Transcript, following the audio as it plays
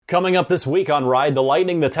Coming up this week on Ride the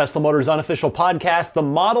Lightning, the Tesla Motors unofficial podcast, the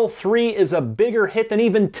Model 3 is a bigger hit than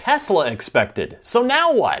even Tesla expected. So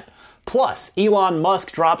now what? Plus, Elon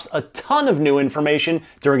Musk drops a ton of new information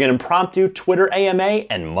during an impromptu Twitter AMA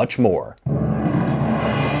and much more.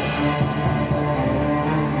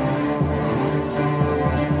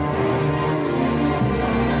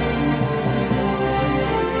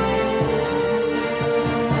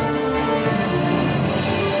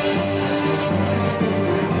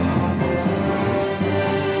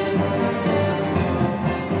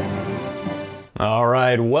 All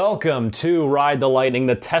right, welcome to Ride the Lightning,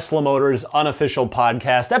 the Tesla Motors unofficial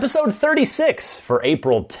podcast, episode 36 for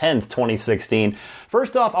April 10th, 2016.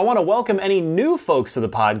 First off, I want to welcome any new folks to the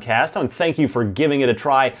podcast and thank you for giving it a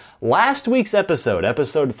try. Last week's episode,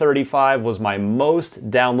 episode 35, was my most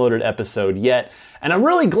downloaded episode yet, and I'm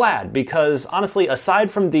really glad because, honestly, aside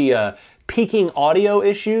from the peaking audio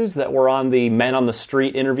issues that were on the Men on the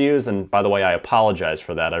Street interviews, and by the way, I apologize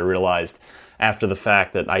for that. I realized after the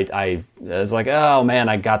fact that I was like, oh man,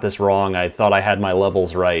 I got this wrong. I thought I had my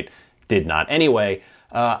levels right. Did not. Anyway,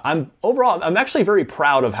 I'm actually very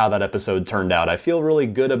proud of how that episode turned out. I feel really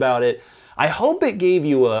good about it. I hope it gave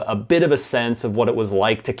you a bit of a sense of what it was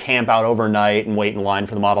like to camp out overnight and wait in line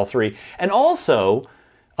for the Model 3. And also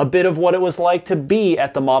a bit of what it was like to be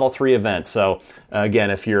at the Model 3 event. So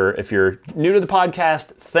again, if you're new to the podcast,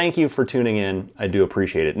 thank you for tuning in. I do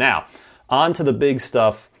appreciate it. Now, on to the big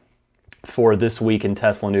stuff for this week in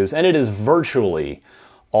Tesla news, and it is virtually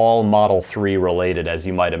all Model 3 related, as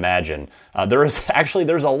you might imagine. There's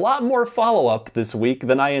a lot more follow-up this week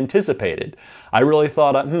than I anticipated. I really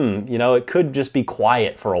thought, it could just be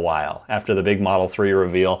quiet for a while after the big Model 3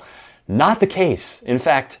 reveal. Not the case. In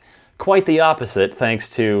fact, quite the opposite, thanks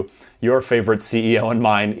to your favorite CEO and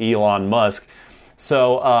mine, Elon Musk.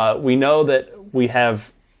 So we know that we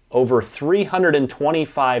have over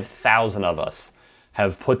 325,000 of us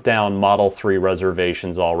have put down Model 3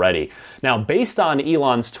 reservations already. Now, based on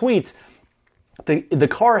Elon's tweets, the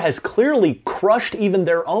car has clearly crushed even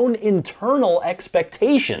their own internal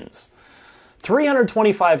expectations.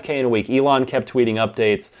 325K in a week. Elon kept tweeting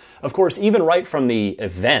updates. Of course, even right from the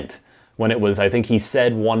event, when it was, I think he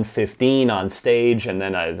said 115 on stage, and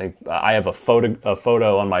then I think I have a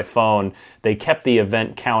photo on my phone. They kept the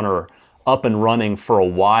event counter up and running for a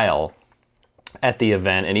while at the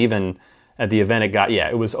event, and even at the event,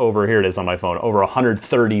 it was over, here it is on my phone, over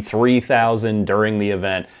 133,000 during the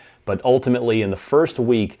event. But ultimately, in the first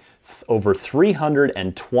week, over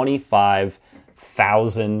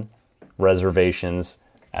 325,000 reservations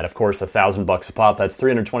at, of course, $1,000 a pop. That's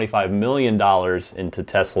 $325 million into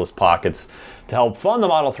Tesla's pockets to help fund the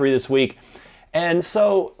Model 3 this week. And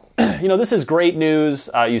so, this is great news.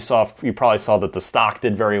 You probably saw that the stock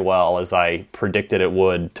did very well, as I predicted it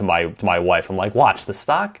would to my wife. I'm like, watch, the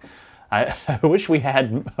stock? I wish we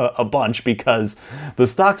had a bunch because the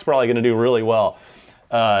stock's probably going to do really well.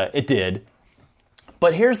 It did.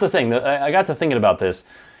 But here's the thing. I got to thinking about this.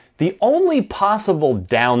 The only possible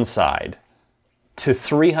downside to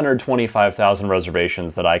 325,000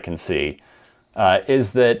 reservations that I can see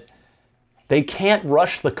is that they can't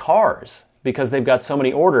rush the cars because they've got so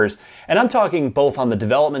many orders. And I'm talking both on the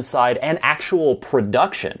development side and actual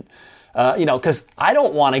production. Because I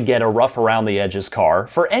don't want to get a rough around the edges car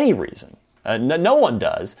for any reason. No one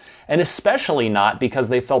does. And especially not because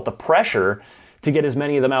they felt the pressure to get as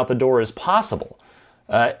many of them out the door as possible.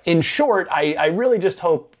 In short, I really just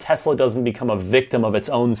hope Tesla doesn't become a victim of its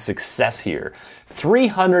own success here.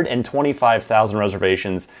 325,000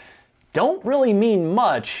 reservations don't really mean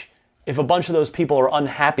much if a bunch of those people are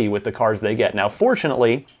unhappy with the cars they get. Now,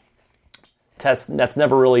 fortunately, that's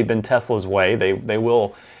never really been Tesla's way. They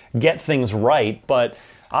will get things right, but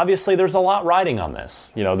obviously there's a lot riding on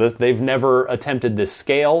this. They've never attempted this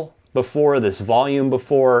scale before, this volume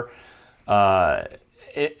before.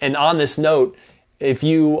 And on this note, if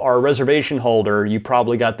you are a reservation holder, you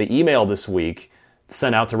probably got the email this week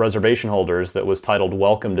sent out to reservation holders that was titled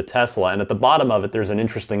Welcome to Tesla. And at the bottom of it, there's an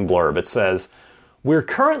interesting blurb. It says, "We're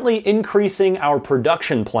currently increasing our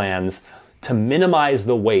production plans to minimize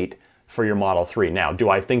the wait for your Model 3. Now, do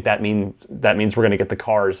I think that means we're going to get the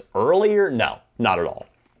cars earlier? No, not at all.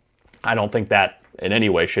 I don't think that in any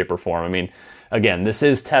way, shape, or form. I mean, again, this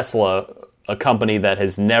is Tesla, a company that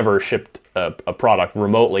has never shipped a product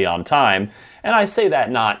remotely on time. And I say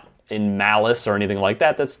that not in malice or anything like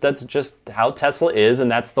that. That's just how Tesla is,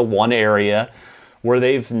 and that's the one area where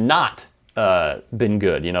they've not been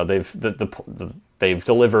good. They've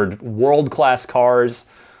delivered world-class cars,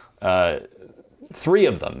 3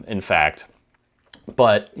 of them, in fact.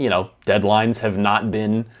 But, deadlines have not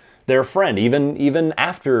been their friend, even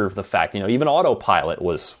after the fact. Even autopilot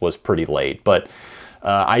was pretty late. But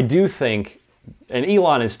I do think, and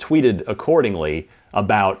Elon has tweeted accordingly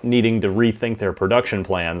about needing to rethink their production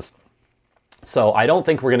plans. So I don't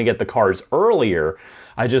think we're going to get the cars earlier.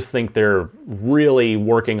 I just think they're really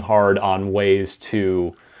working hard on ways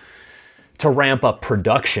to ramp up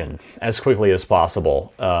production as quickly as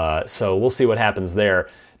possible. So we'll see what happens there.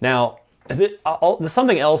 Now,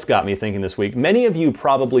 something else got me thinking this week. Many of you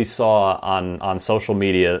probably saw on social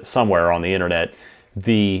media somewhere on the internet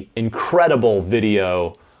the incredible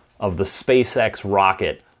video of the SpaceX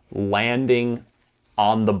rocket landing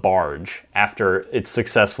on the barge after its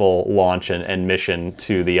successful launch and mission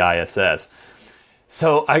to the ISS.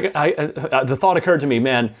 So the thought occurred to me,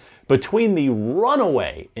 man, between the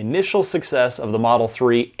runaway initial success of the Model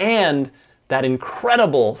 3 and that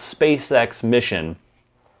incredible SpaceX mission,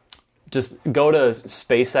 just go to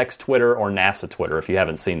SpaceX Twitter or NASA Twitter if you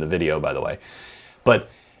haven't seen the video, by the way. But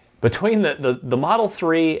between the Model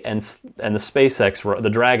 3 and the SpaceX, the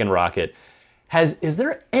Dragon rocket, is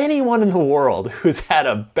there anyone in the world who's had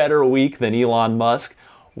a better week than Elon Musk?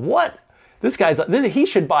 What? He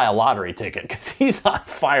should buy a lottery ticket because he's on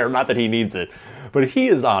fire. Not that he needs it, but he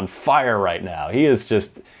is on fire right now. He is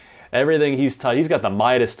just, everything he's got the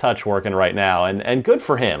Midas touch working right now, and good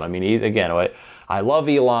for him. I mean, I love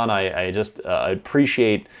Elon. I just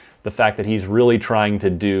appreciate the fact that he's really trying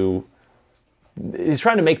to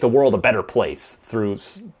make the world a better place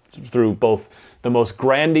through both the most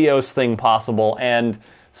grandiose thing possible and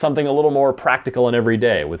something a little more practical and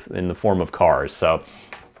everyday in the form of cars. So,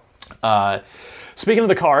 speaking of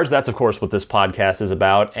the cars, that's of course what this podcast is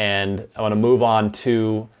about, and I want to move on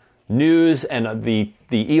to news and the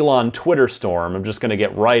Elon Twitter storm. I'm just going to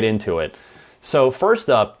get right into it. So first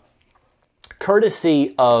up,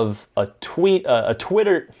 courtesy of a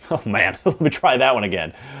Twitter, oh man, let me try that one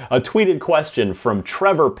again. A tweeted question from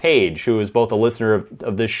Trevor Page, who is both a listener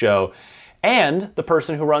of this show and the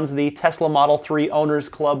person who runs the Tesla Model 3 Owners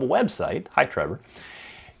Club website. Hi, Trevor.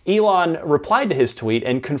 Elon replied to his tweet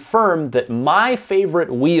and confirmed that my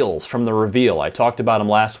favorite wheels from the reveal, I talked about them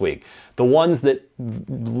last week, the ones that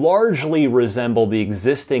largely resemble the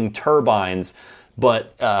existing turbines,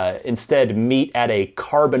 but instead meet at a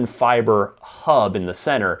carbon fiber hub in the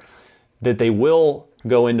center, that they will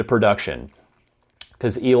go into production.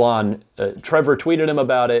 Because Trevor tweeted him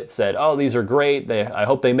about it, said, "Oh, these are great. I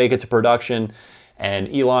hope they make it to production." And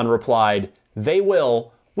Elon replied, "They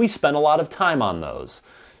will. We spent a lot of time on those."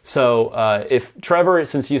 So if Trevor,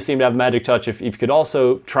 since you seem to have magic touch, if you could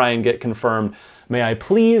also try and get confirmed, may I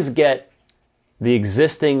please get the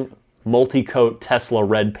existing multi-coat Tesla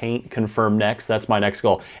red paint confirmed next? That's my next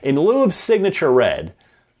goal. In lieu of signature red,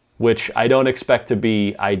 which I don't expect to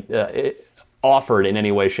be offered in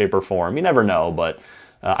any way, shape, or form. You never know, but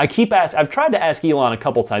I've tried to ask Elon a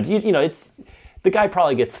couple times. The guy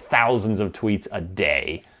probably gets thousands of tweets a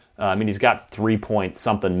day. I mean, he's got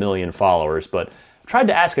 3-point-something million followers, but I've tried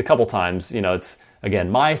to ask a couple times. It's,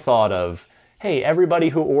 again, my thought of, hey, everybody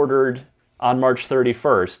who ordered on March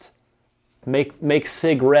 31st, make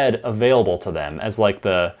Sig Red available to them as like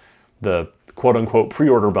the quote-unquote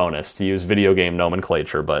pre-order bonus, to use video game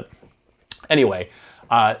nomenclature. But anyway,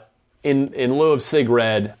 in lieu of Sig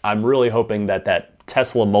Red, I'm really hoping that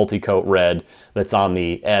Tesla multi-coat red that's on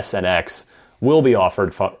the S and X will be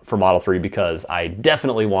offered for Model 3, because I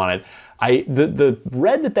definitely want it. The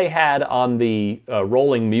red that they had on the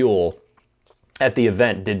Rolling Mule at the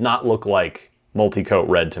event did not look like multi-coat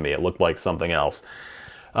red to me. It looked like something else.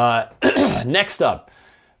 Next up,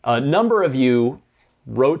 a number of you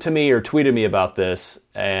wrote to me or tweeted me about this,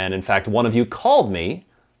 and in fact, one of you called me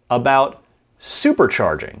about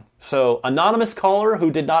supercharging. So, anonymous caller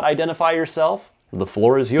who did not identify yourself, the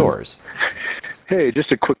floor is yours. Hey,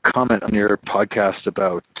 just a quick comment on your podcast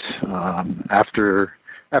about after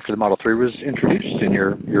the Model 3 was introduced in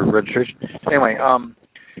your registration. Anyway,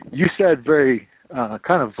 you said very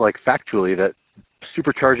kind of like factually that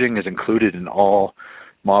supercharging is included in all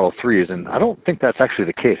Model 3s, and I don't think that's actually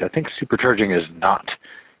the case. I think supercharging is not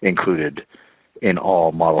included in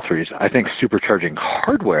all Model 3s. I think supercharging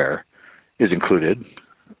hardware is included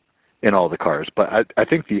in all the cars, but I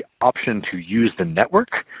think the option to use the network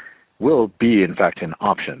will be, in fact, an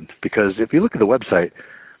option, because if you look at the website,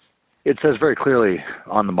 it says very clearly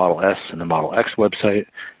on the Model S and the Model X website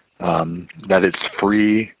that it's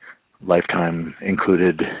free, lifetime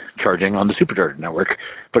included charging on the supercharger network.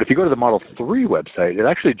 But if you go to the Model 3 website, it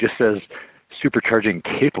actually just says supercharging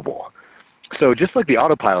capable. So just like the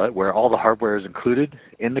autopilot, where all the hardware is included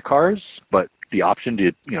in the cars, but the option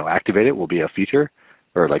to activate it will be a feature,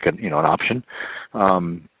 or like an option.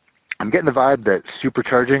 I'm getting the vibe that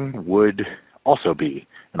supercharging would also be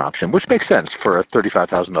an option, which makes sense for a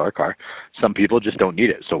 $35,000 car. Some people just don't need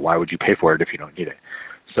it, so why would you pay for it if you don't need it?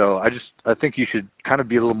 So I think you should kind of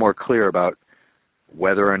be a little more clear about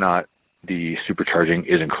whether or not the supercharging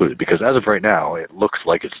is included, because as of right now, it looks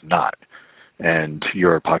like it's not. And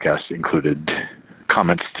your podcast included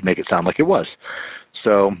comments to make it sound like it was.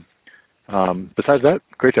 So besides that,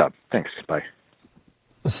 great job. Thanks. Bye.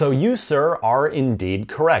 So you, sir, are indeed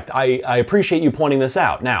correct. I appreciate you pointing this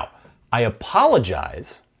out. Now, I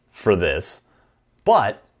apologize for this,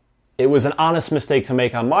 but it was an honest mistake to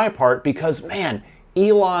make on my part because, man,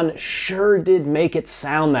 Elon sure did make it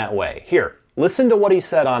sound that way. Here, listen to what he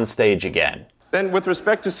said on stage again. Then with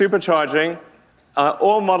respect to supercharging,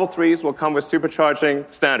 all Model 3s will come with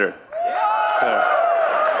supercharging standard.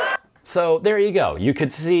 So there you go. You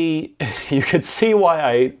could see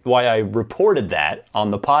why I reported that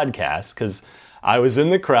on the podcast, because I was in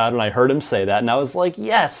the crowd and I heard him say that, and I was like,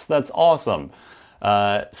 yes, that's awesome.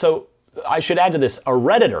 So I should add to this, a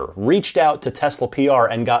Redditor reached out to Tesla PR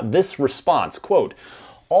and got this response, quote,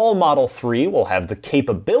 all Model 3 will have the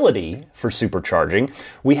capability for supercharging.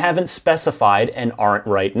 We haven't specified and aren't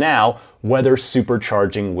right now whether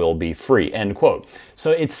supercharging will be free, end quote.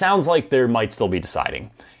 So it sounds like they might still be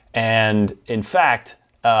deciding. And in fact,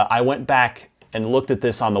 I went back and looked at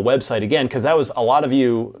this on the website again, because that was a lot of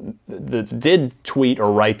you that did tweet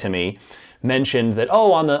or write to me mentioned that,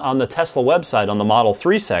 on the Tesla website, on the Model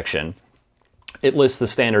 3 section, it lists the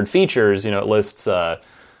standard features. It lists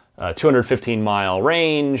 215-mile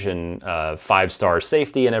range and 5-star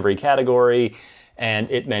safety in every category,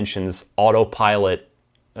 and it mentions autopilot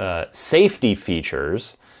safety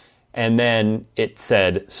features, and then it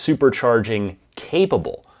said supercharging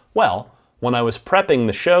capable. Well, when I was prepping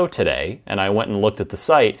the show today and I went and looked at the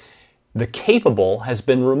site, the capable has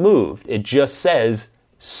been removed. It just says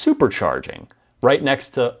supercharging right next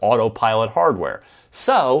to autopilot hardware.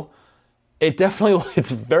 So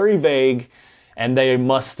it's very vague, and they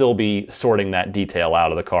must still be sorting that detail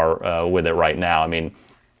out of the car with it right now. I mean,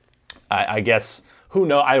 I guess, who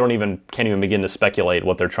knows? Can't even begin to speculate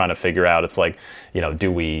what they're trying to figure out. It's like,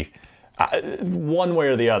 do we... one way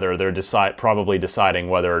or the other, they're probably deciding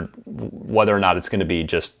whether or not it's going to be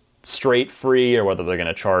just straight free, or whether they're going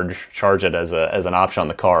to charge it as an option on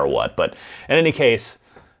the car or what. But in any case,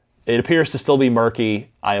 it appears to still be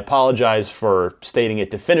murky. I apologize for stating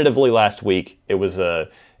it definitively last week.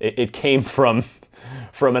 It came from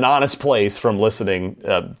an honest place from listening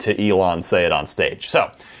to Elon say it on stage.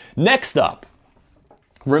 So next up.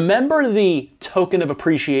 Remember the token of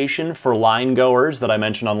appreciation for line goers that I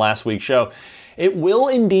mentioned on last week's show? It will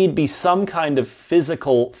indeed be some kind of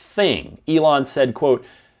physical thing. Elon said, quote,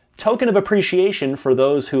 token of appreciation for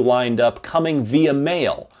those who lined up coming via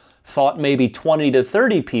mail. Thought maybe 20 to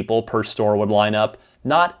 30 people per store would line up,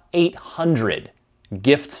 not 800.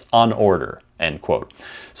 Gifts on order, end quote.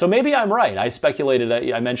 So maybe I'm right. I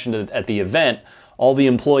mentioned it at the event, all the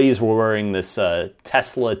employees were wearing this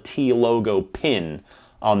Tesla T logo pin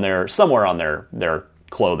somewhere on their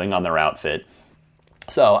clothing, on their outfit.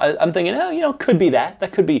 So I'm thinking, could be that.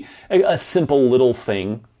 That could be a simple little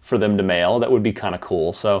thing for them to mail. That would be kind of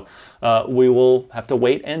cool. So we will have to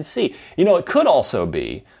wait and see. It could also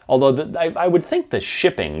be, although I would think the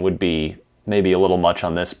shipping would be maybe a little much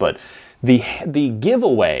on this, but the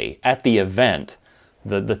giveaway at the event,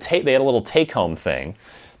 they had a little take-home thing.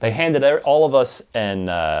 They handed all of us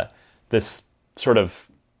this sort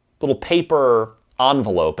of little paper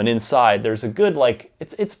envelope, and inside there's a good,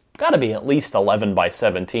 it's got to be at least 11 by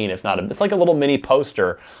 17, if not, it's like a little mini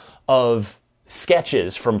poster of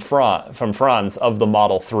sketches from Franz of the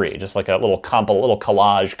Model 3, just like a little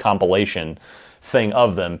collage compilation thing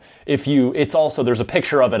of them. There's a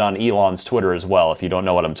picture of it on Elon's Twitter as well, if you don't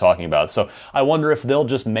know what I'm talking about. So I wonder if they'll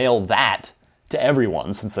just mail that to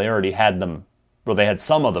everyone, since they already had them. Well, they had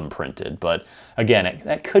some of them printed, but again,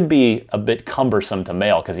 that could be a bit cumbersome to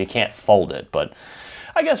mail because you can't fold it. But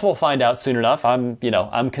I guess we'll find out soon enough. I'm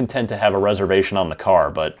content to have a reservation on the car,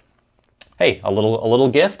 but hey, a little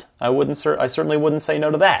gift, I certainly wouldn't say no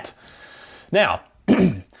to that. Now,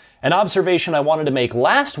 an observation I wanted to make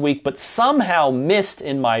last week, but somehow missed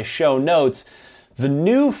in my show notes: the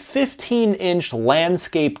new 15-inch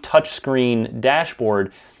landscape touchscreen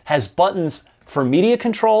dashboard has buttons for media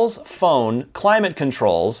controls, phone, climate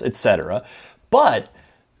controls, etc. But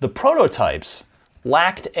the prototypes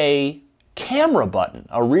lacked a camera button,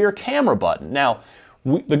 a rear camera button. Now,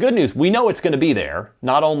 the good news, we know it's going to be there.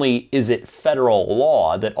 Not only is it federal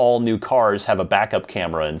law that all new cars have a backup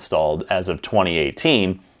camera installed as of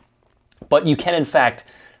 2018, but you can in fact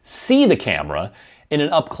see the camera, in an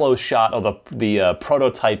up-close shot of the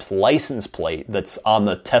prototype's license plate that's on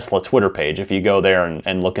the Tesla Twitter page. If you go there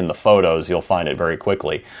and look in the photos, you'll find it very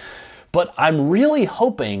quickly. But I'm really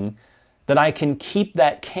hoping that I can keep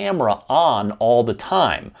that camera on all the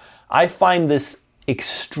time. I find this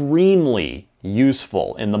extremely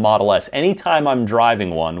useful in the Model S. Anytime I'm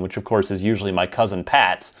driving one, which of course is usually my cousin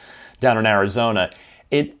Pat's down in Arizona,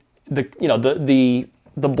 the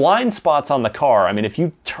blind spots on the car, I mean, if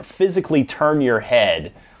you physically turn your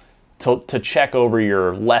head to check over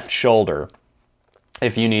your left shoulder,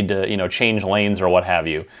 if you need to, change lanes or what have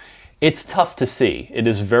you, it's tough to see. It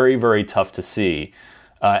is very, very tough to see.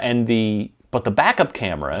 But the backup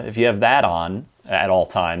camera, if you have that on at all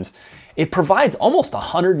times, it provides almost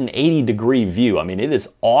 180-degree view. I mean, it is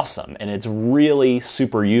awesome, and it's really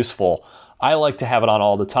super useful. I like to have it on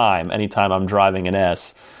all the time, anytime I'm driving an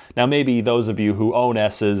S. Now, maybe those of you who own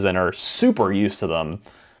S's and are super used to them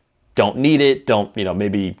don't need it.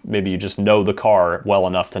 Maybe you just know the car well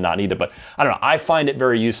enough to not need it. But I don't know. I find it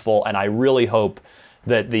very useful, and I really hope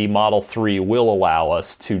that the Model 3 will allow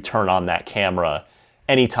us to turn on that camera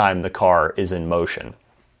anytime the car is in motion.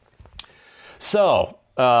 So,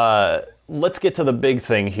 let's get to the big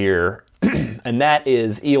thing here, and that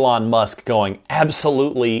is Elon Musk going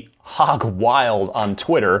absolutely hog wild on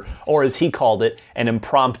Twitter, or as he called it, an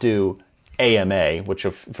impromptu AMA, which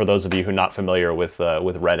for those of you who are not familiar with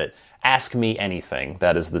Reddit, ask me anything.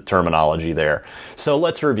 That is the terminology there. So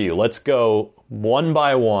let's review. Let's go one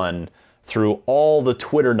by one through all the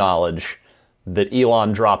Twitter knowledge that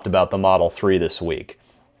Elon dropped about the Model 3 this week.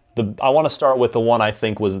 I want to start with the one I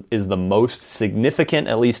think is the most significant,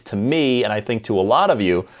 at least to me, and I think to a lot of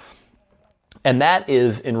you, and that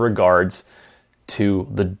is in regards to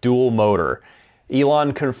the dual motor.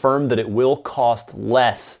 Elon confirmed that it will cost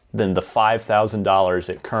less than the $5,000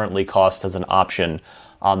 it currently costs as an option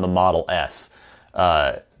on the Model S.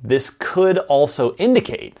 This could also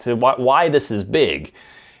indicate, so why this is big,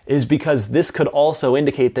 is because this could also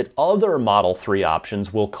indicate that other Model 3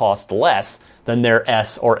 options will cost less than their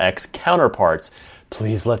S or X counterparts.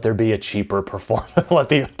 Please let there be a cheaper let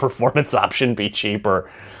the performance option be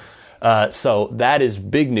cheaper. So that is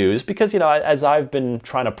big news because, as I've been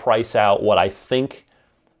trying to price out what I think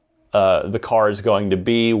the car is going to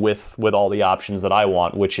be with all the options that I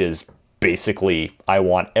want, which is basically I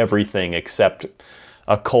want everything except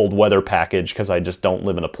a cold weather package because I just don't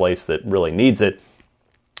live in a place that really needs it.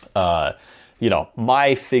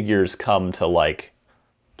 My figures come to like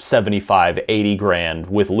 75, 80 grand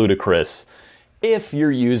with ludicrous if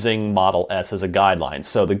you're using Model S as a guideline.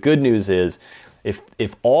 So the good news is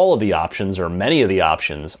if all of the options or many of the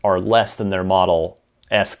options are less than their Model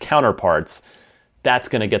S counterparts, that's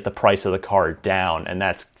going to get the price of the car down, and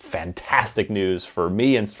that's fantastic news for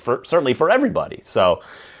me and certainly for everybody. So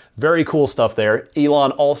very cool stuff there.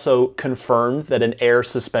 Elon also confirmed that an air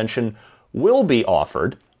suspension will be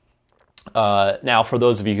offered. Now, for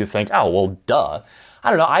those of you who think, oh, well, duh. I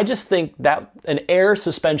don't know. I just think that an air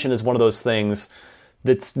suspension is one of those things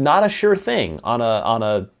that's not a sure thing on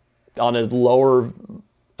a lower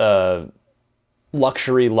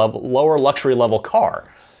luxury level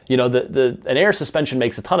car. An air suspension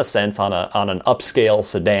makes a ton of sense on an upscale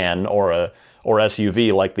sedan or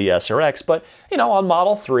SUV like the S or X, but on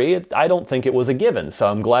Model 3, I don't think it was a given. So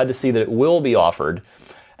I'm glad to see that it will be offered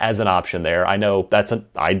as an option there. I know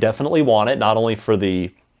I definitely want it, not only for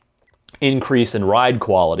the increase in ride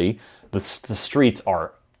quality. The streets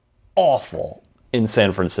are awful in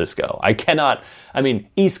San Francisco.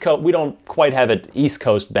 East Coast, we don't quite have it East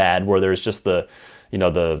Coast bad where there's just the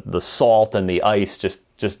salt and the ice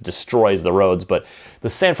just destroys the roads, but the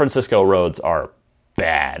San Francisco roads are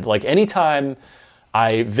bad. Like anytime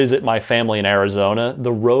I visit my family in Arizona,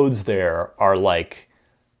 the roads there are like,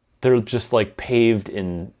 they're just like paved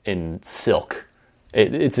in silk.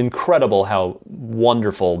 It's incredible how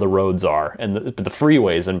wonderful the roads are, and the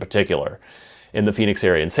freeways in particular in the Phoenix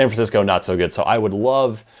area. In San Francisco, not so good. So I would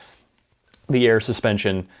love the air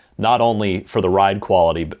suspension, not only for the ride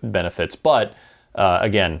quality benefits, but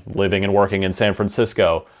again, living and working in San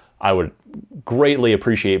Francisco, I would greatly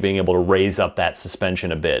appreciate being able to raise up that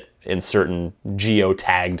suspension a bit in certain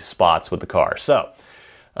geo-tagged spots with the car. So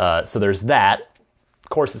there's that. Of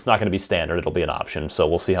course, it's not going to be standard. It'll be an option. So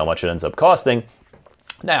we'll see how much it ends up costing.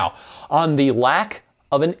 Now, on the lack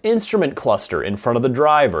of an instrument cluster in front of the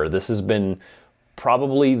driver, this has been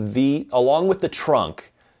probably along with the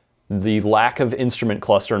trunk, the lack of instrument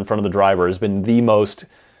cluster in front of the driver has been the most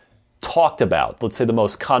talked about, let's say the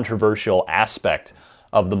most controversial aspect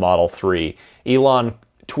of the Model 3. Elon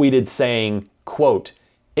tweeted saying, quote,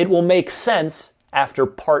 "It will make sense after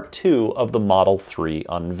part 2 of the Model 3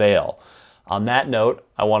 unveil." On that note,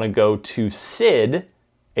 I want to go to Sid,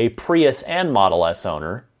 a Prius and Model S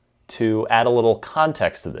owner, to add a little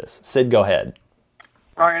context to this. Sid, go ahead.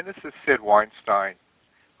 Ryan, this is Sid Weinstein.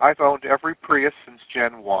 I've owned every Prius since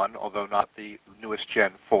Gen 1, although not the newest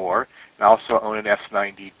Gen 4, and I also own an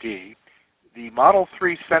S90D. The Model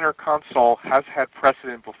 3 center console has had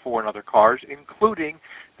precedent before in other cars, including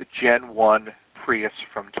the Gen 1 Prius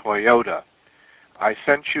from Toyota. I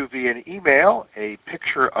sent you via an email a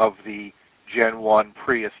picture of the Gen 1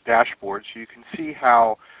 Prius dashboard, so you can see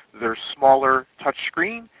how their smaller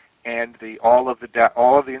touchscreen and all of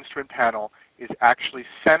the instrument panel is actually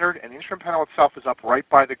centered, and the instrument panel itself is up right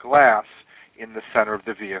by the glass in the center of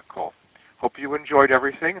the vehicle. Hope you enjoyed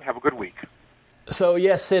everything, and have a good week. So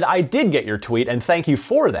yes, Sid, I did get your tweet, and thank you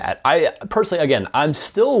for that. I personally, again, I'm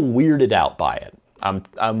still weirded out by it. I'm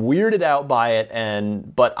weirded out by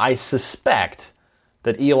it, but I suspect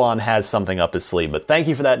that Elon has something up his sleeve. But thank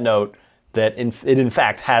you for that note that it in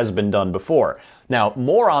fact has been done before. Now,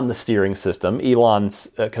 more on the steering system. Elon's,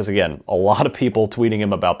 because again, a lot of people tweeting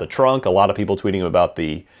him about the trunk, a lot of people tweeting him about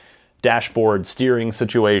the dashboard steering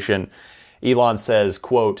situation. Elon says,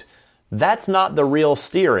 quote, "That's not the real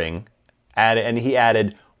steering." And he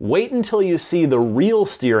added, "Wait until you see the real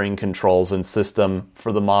steering controls and system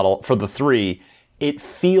for the 3. It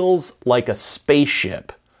feels like a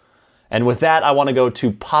spaceship." And with that, I want to go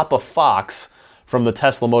to Papa Fox from the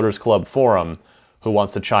Tesla Motors Club forum, who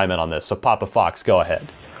wants to chime in on this. So Papa Fox, go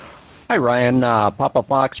ahead. Hi, Ryan. Papa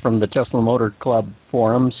Fox from the Tesla Motor Club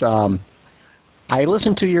forums. I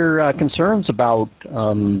listened to your concerns about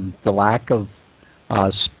the lack of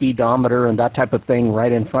speedometer and that type of thing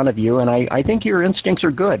right in front of you, and I think your instincts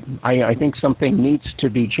are good. I think something needs to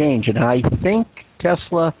be changed, and I think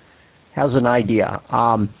Tesla has an idea.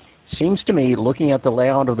 Seems to me, looking at the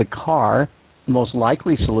layout of the car, the most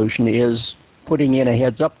likely solution is putting in a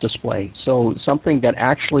heads-up display. So something that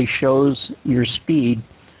actually shows your speed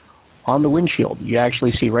on the windshield. You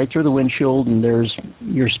actually see right through the windshield, and there's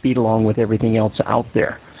your speed along with everything else out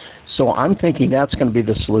there. So I'm thinking that's going to be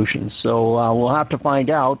the solution. So we'll have to find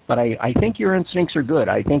out, but I think your instincts are good.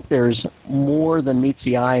 I think there's more than meets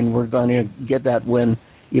the eye, and we're going to get that when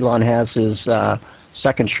Elon has his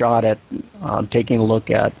second shot at taking a look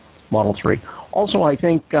at Model 3. Also, I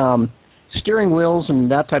think steering wheels and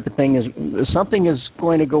that type of thing is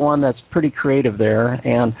going to go on that's pretty creative there,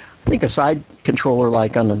 and I think a side controller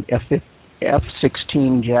like on an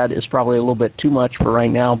F-16 jet is probably a little bit too much for right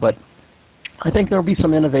now, but I think there'll be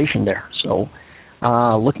some innovation there. So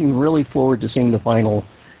looking really forward to seeing the final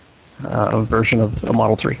version of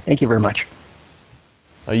Model 3. Thank you very much.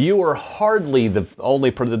 You are hardly the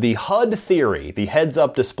only the HUD theory, the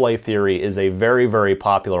heads-up display theory, is a very, very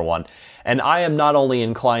popular one. And I am not only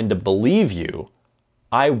inclined to believe you,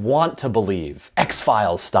 I want to believe.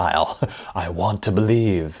 X-Files style. I want to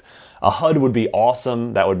believe. A HUD would be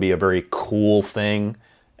awesome. That would be a very cool thing.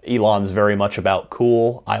 Elon's very much about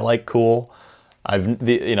cool. I like cool.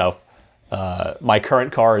 My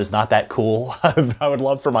current car is not that cool. I would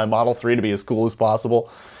love for my Model 3 to be as cool as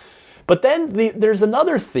possible. But then there's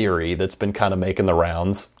another theory that's been kind of making the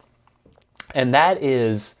rounds, and that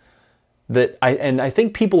is that I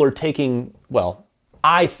think people are taking, well,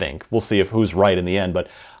 I think, we'll see who's right in the end, but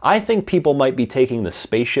I think people might be taking the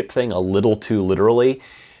spaceship thing a little too literally,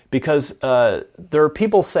 because there are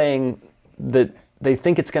people saying that they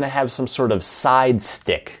think it's going to have some sort of side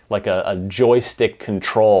stick, like a joystick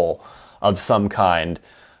control of some kind.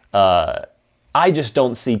 I just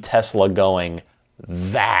don't see Tesla going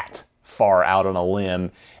that far out on a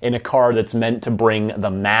limb in a car that's meant to bring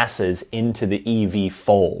the masses into the EV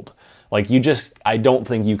fold. Like, I don't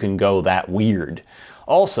think you can go that weird.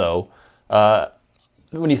 Also,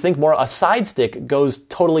 when you think more, a side stick goes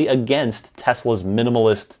totally against Tesla's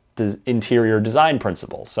minimalist interior design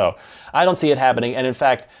principles. So I don't see it happening. And in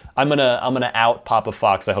fact, I'm gonna out Papa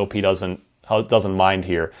Fox. I hope he doesn't mind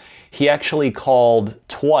here. He actually called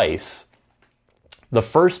twice. The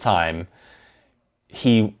first time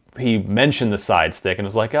he mentioned the side stick and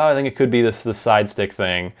was like, "Oh, I think it could be this side stick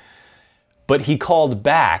thing." But he called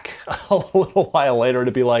back a little while later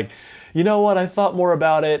to be like, "You know what? I thought more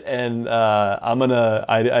about it, and I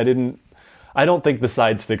don't think the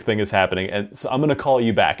side stick thing is happening, and so I'm gonna call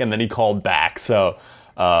you back." And then he called back. So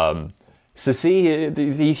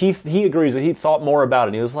see, he agrees that he thought more about it.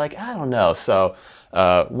 And he was like, "I don't know." So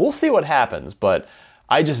we'll see what happens, but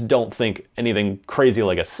I just don't think anything crazy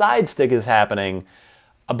like a side stick is happening.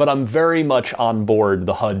 But I'm very much on board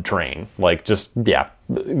the HUD train. Like, just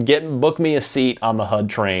book me a seat on the HUD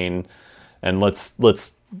train, and let's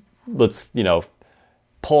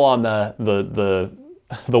pull on the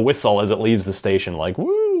whistle as it leaves the station. Like, woo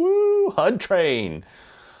woo. HUD train.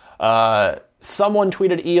 Someone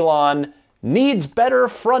tweeted Elon needs better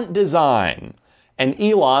front design. And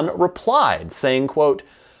Elon replied saying, quote,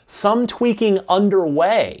 some tweaking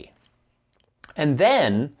underway. And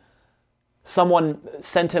then someone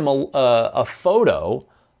sent him a photo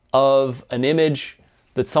of an image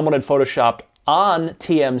that someone had photoshopped on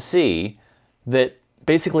TMC that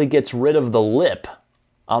basically gets rid of the lip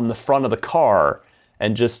on the front of the car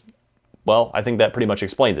and just, well, I think that pretty much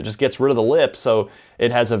explains it. Just gets rid of the lip so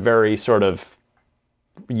it has a very sort of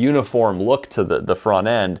uniform look to the front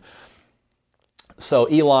end. So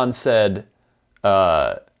Elon said,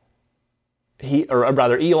 Elon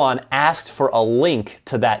asked for a link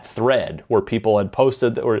to that thread where people had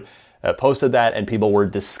posted that and people were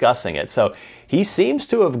discussing it. So he seems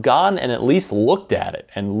to have gone and at least looked at it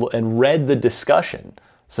and read the discussion.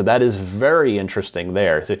 So that is very interesting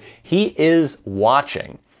there. So he is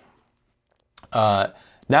watching. Now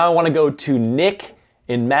I want to go to Nick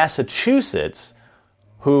in Massachusetts,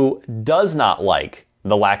 who does not like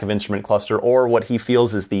the lack of instrument cluster or what he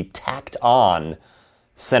feels is the tacked-on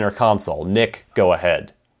center console. Nick, go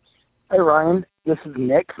ahead. Hey, Ryan. This is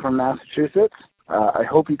Nick from Massachusetts. I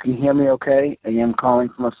hope you can hear me okay. I am calling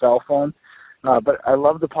from a cell phone. But I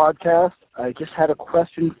love the podcast. I just had a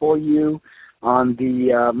question for you on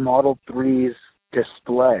the Model 3's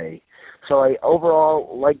display. So I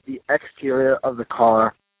overall like the exterior of the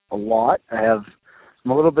car a lot. I'm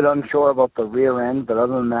a little bit unsure about the rear end, but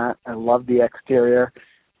other than that, I love the exterior.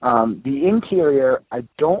 The interior, I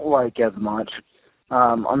don't like as much.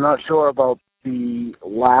 I'm not sure about the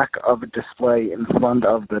lack of a display in front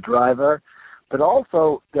of the driver, but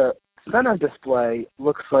also the center display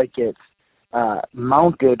looks like it's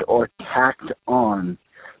mounted or tacked on.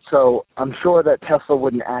 So I'm sure that Tesla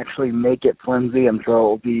wouldn't actually make it flimsy. I'm sure it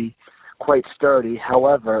will be quite sturdy.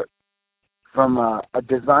 However, from a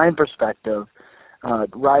design perspective,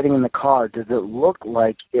 riding in the car, does it look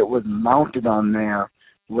like it was mounted on there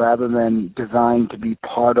rather than designed to be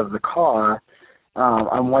part of the car?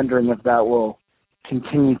 I'm wondering if that will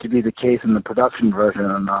continue to be the case in the production version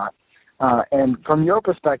or not. And from your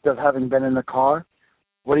perspective, having been in the car,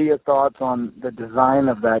 what are your thoughts on the design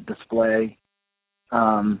of that display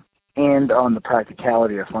and on the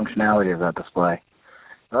practicality or functionality of that display?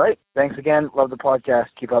 All right. Thanks again. Love the podcast.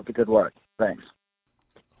 Keep up the good work. Thanks.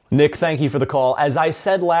 Nick, thank you for the call. As I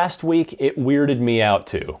said last week, it weirded me out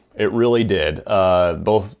too. It really did.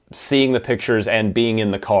 Both seeing the pictures and being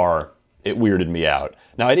in the car, it weirded me out.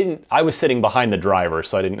 Now, I was sitting behind the driver,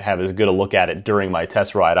 so I didn't have as good a look at it during my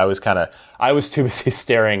test ride. I was too busy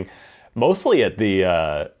staring mostly at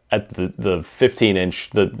the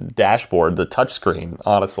 15-inch, the dashboard, the touchscreen,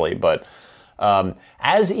 honestly. But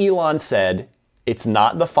as Elon said, it's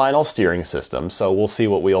not the final steering system, so we'll see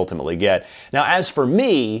what we ultimately get. Now, as for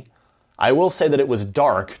me, I will say that it was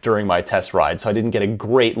dark during my test ride, so I didn't get a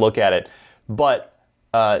great look at it. But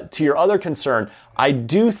to your other concern, I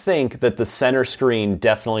do think that the center screen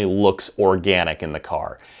definitely looks organic in the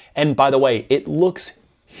car. And by the way, it looks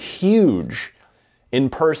huge in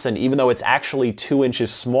person, even though it's actually 2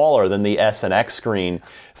 inches smaller than the S and X screen,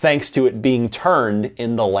 thanks to it being turned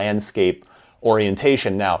in the landscape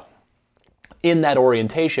orientation. Now, in that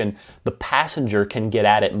orientation, the passenger can get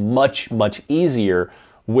at it much, much easier,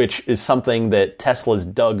 which is something that Tesla's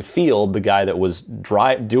Doug Field, the guy that was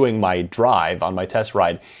doing my drive on my test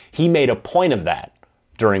ride, he made a point of that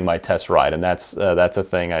during my test ride, and that's a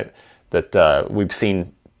thing that we've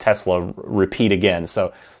seen Tesla repeat again.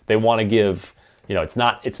 So they want to give, it's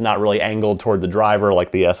not really angled toward the driver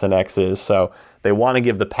like the S and X is, so they want to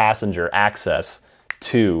give the passenger access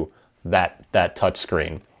to that touch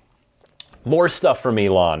screen. More stuff from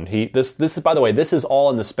Elon. This is, by the way, this is all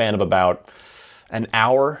in the span of about an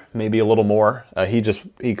hour, maybe a little more.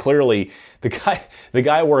 He clearly, the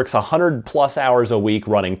guy works 100 plus hours a week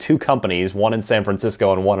running 2 companies, one in San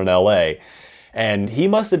Francisco and one in LA. And he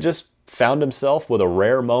must have just found himself with a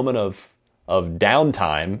rare moment of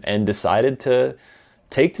downtime and decided to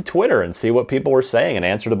take to Twitter and see what people were saying and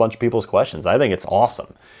answered a bunch of people's questions. I think it's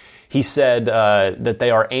awesome. He said that they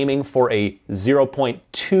are aiming for a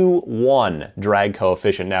 0.21 drag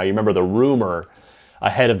coefficient. Now, you remember the rumor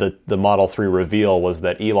ahead of the Model 3 reveal was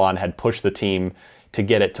that Elon had pushed the team to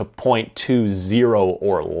get it to 0.20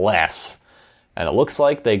 or less. And it looks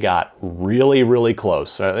like they got really, really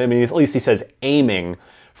close. I mean, at least he says aiming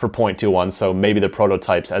for 0.21, so maybe the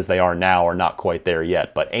prototypes as they are now are not quite there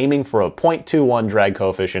yet. But aiming for a 0.21 drag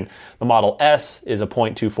coefficient. The Model S is a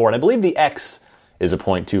 0.24, and I believe the X is a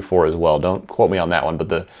 0.24 as well. Don't quote me on that one, but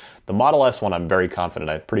the Model S one, I'm very confident.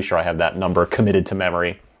 I'm pretty sure I have that number committed to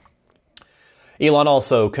memory. Elon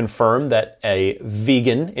also confirmed that a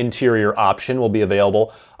vegan interior option will be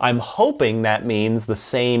available. I'm hoping that means the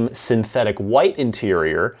same synthetic white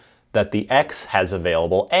interior that the X has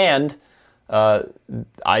available, and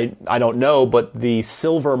I don't know, but the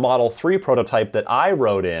silver Model 3 prototype that I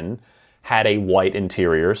rode in had a white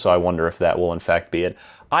interior, so I wonder if that will in fact be it.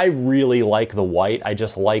 I really like the white. I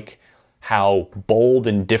just like how bold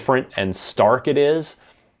and different and stark it is.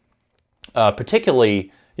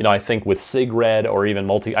 Particularly, I think with Sig Red or even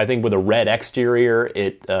I think with a red exterior,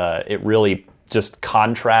 it really just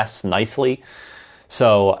contrasts nicely.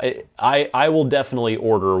 So I will definitely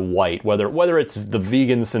order white, whether it's the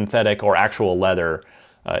vegan synthetic or actual leather.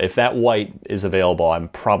 If that white is available, I'm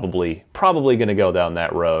probably going to go down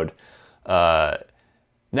that road.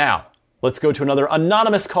 Now, let's go to another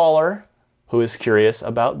anonymous caller who is curious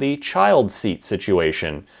about the child seat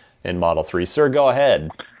situation in Model 3. Sir, go ahead.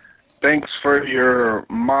 Thanks for your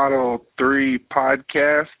Model 3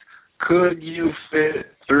 podcast. Could you fit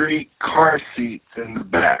 3 car seats in the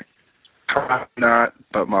back? Probably not,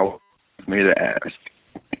 but my wife asked me to ask.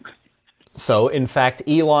 So, in fact,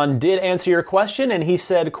 Elon did answer your question, and he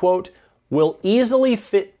said, quote, "Will easily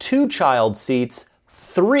fit 2 child seats,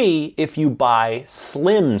 3 if you buy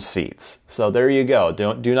slim seats." So there you go.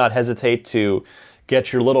 Do not hesitate to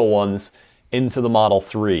get your little ones into the Model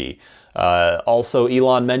 3. Also,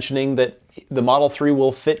 Elon mentioning that the Model 3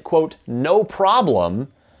 will fit, quote, "no problem"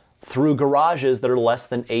 through garages that are less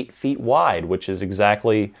than 8 feet wide, which is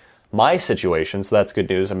exactly my situation, so that's good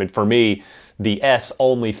news. I mean, for me, the S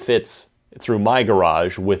only fits through my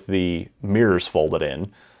garage with the mirrors folded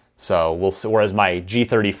in. So we'll see, whereas my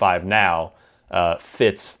G35 now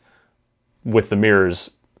fits with the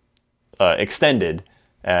mirrors extended,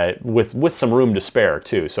 with some room to spare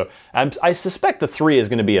too. So I suspect the 3 is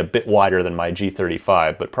going to be a bit wider than my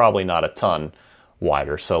G35, but probably not a ton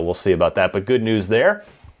wider. So we'll see about that. But good news there.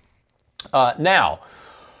 Now,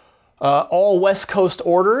 all West Coast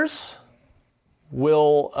orders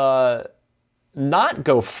will not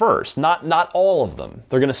go first. Not all of them.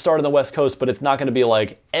 They're going to start on the West Coast, but it's not going to be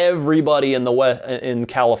like everybody in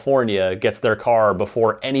California gets their car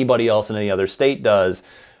before anybody else in any other state does.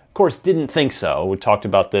 Of course, didn't think so. We talked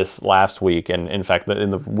about this last week, and in fact, in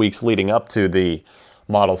the weeks leading up to the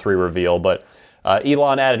Model 3 reveal. But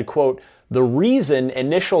Elon added, quote, "The reason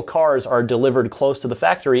initial cars are delivered close to the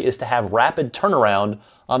factory is to have rapid turnaround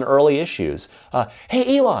on early issues."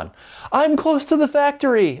 Hey, Elon, I'm close to the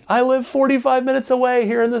factory. I live 45 minutes away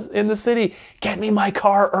here in the city. Get me my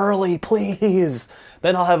car early, please.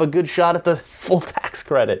 Then I'll have a good shot at the full tax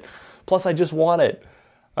credit. Plus, I just want it.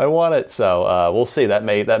 I want it. So we'll see. That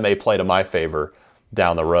may play to my favor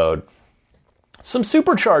down the road. Some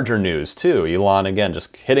supercharger news too. Elon again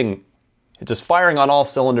just firing on all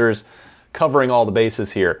cylinders, covering all the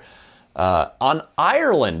bases here. On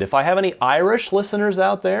Ireland, if I have any Irish listeners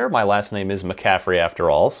out there, my last name is McCaffrey after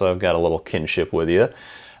all, so I've got a little kinship with you.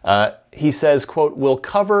 He says, quote, "We'll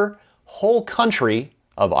cover whole country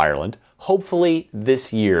of Ireland, hopefully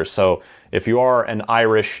this year." So if you are an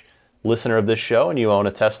Irish listener of this show and you own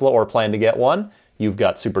a Tesla or plan to get one, you've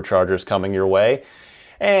got superchargers coming your way.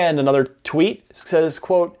 And another tweet says,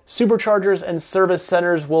 quote, "Superchargers and service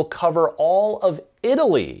centers will cover all of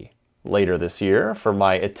Italy later this year," for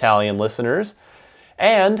my Italian listeners,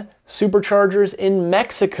 and superchargers in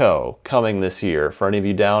Mexico coming this year for any of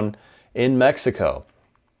you down in Mexico.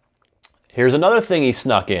 Here's another thing he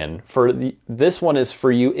snuck in. This one is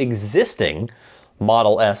for you existing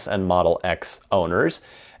Model S and Model X owners,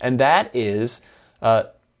 and that is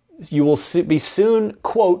you will be soon,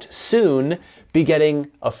 quote, "soon be getting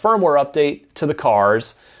a firmware update to the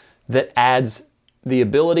cars that adds the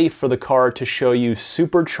ability for the car to show you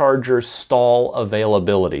supercharger stall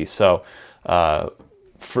availability." So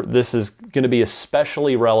this is going to be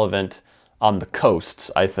especially relevant on the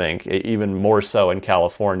coasts, I think, even more so in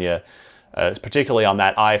California, particularly on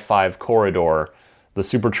that I-5 corridor. The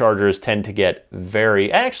superchargers tend to get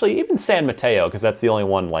actually even San Mateo, because that's the only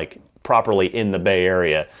one like properly in the Bay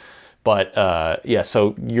Area. But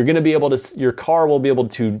so you're going to be able to, your car will be able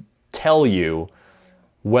to tell you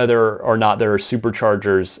whether or not there are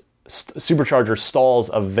supercharger stalls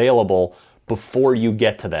available before you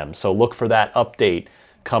get to them. So look for that update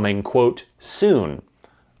coming, quote, "soon,"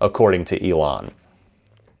 according to Elon.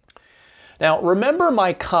 Now, remember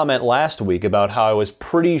my comment last week about how I was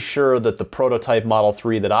pretty sure that the prototype Model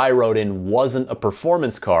 3 that I rode in wasn't a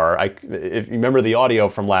performance car. If you remember the audio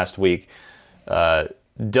from last week,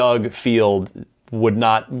 Doug Field would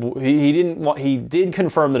not, he did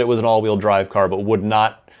confirm that it was an all-wheel drive car, but would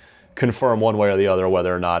not confirm one way or the other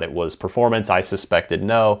whether or not it was performance. I suspected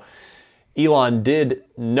no. Elon did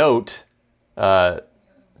note the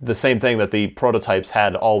same thing that the prototypes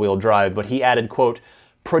had all-wheel drive, but he added, quote,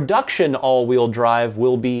 production all-wheel drive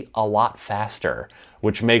will be a lot faster,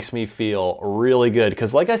 which makes me feel really good.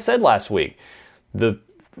 Because like I said last week,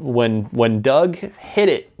 when Doug hit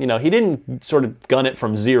it, you know, he didn't sort of gun it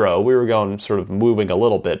from zero. We were going sort of moving a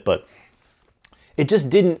little bit, but it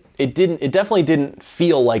definitely didn't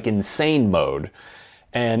feel like insane mode.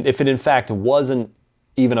 And if it in fact wasn't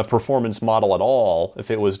even a performance model at all,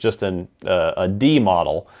 if it was just a D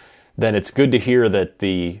model, then it's good to hear that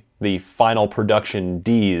the final production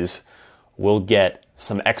Ds will get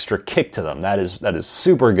some extra kick to them. That is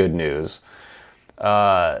super good news.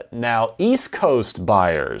 Now, East Coast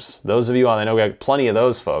buyers, those of you I know we got plenty of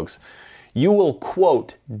those folks, you will,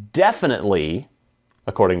 quote, definitely,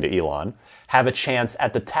 according to Elon, have a chance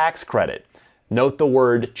at the tax credit. Note the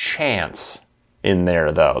word chance in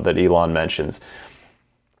there, though, that Elon mentions.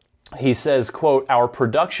 He says, quote, our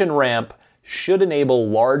production ramp should enable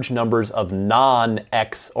large numbers of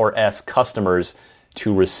non-X or S customers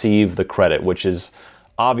to receive the credit, which is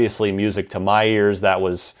obviously music to my ears. That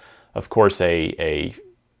was, of course, a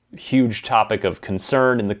huge topic of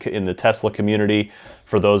concern in the Tesla community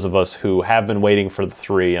for those of us who have been waiting for the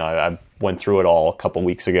 3. I went through it all a couple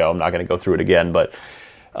weeks ago. I'm not going to go through it again, but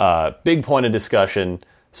big point of discussion.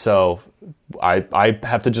 So I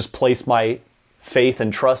have to just place my faith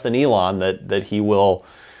and trust in Elon that he will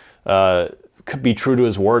be true to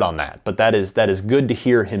his word on that. But that is good to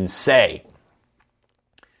hear him say.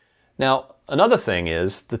 Now, another thing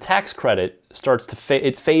is the tax credit starts to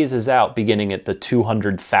it phases out beginning at the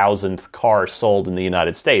 200,000th car sold in the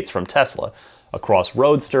United States from Tesla across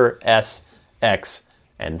Roadster, S, X,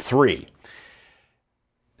 and 3.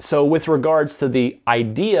 So with regards to the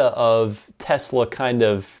idea of Tesla kind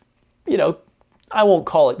of, you know, I won't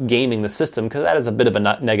call it gaming the system because that is a bit of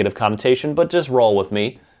a negative connotation, but just roll with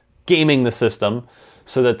me. Gaming the system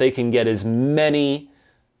so that they can get as many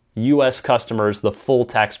U.S. customers the full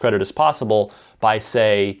tax credit as possible by,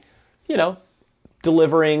 say, you know,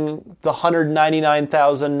 delivering the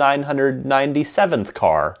 199,997th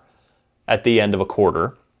car at the end of a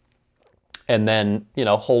quarter and then, you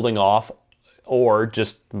know, holding off or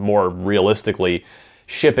just more realistically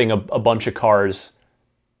shipping a bunch of cars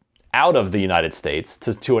out of the United States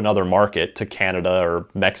to another market, to Canada or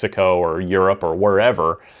Mexico or Europe or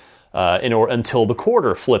wherever, until the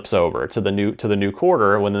quarter flips over to the new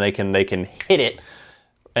quarter, when they can hit it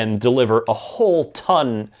and deliver a whole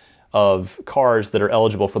ton of cars that are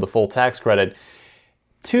eligible for the full tax credit.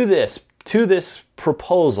 To this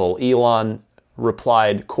proposal, Elon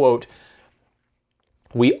replied, quote,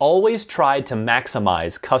 we always tried to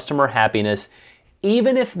maximize customer happiness,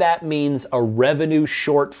 even if that means a revenue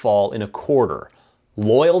shortfall in a quarter.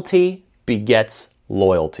 Loyalty begets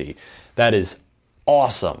loyalty. That is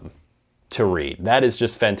awesome to read. That is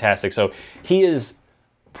just fantastic. So he is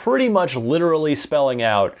pretty much literally spelling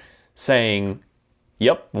out, saying,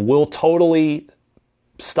 yep, we'll totally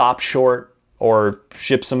stop short or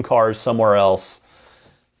ship some cars somewhere else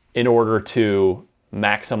in order to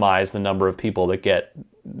maximize the number of people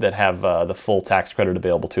that have the full tax credit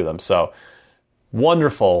available to them. So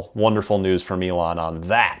wonderful, wonderful news from Elon on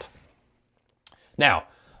that. Now,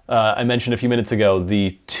 I mentioned a few minutes ago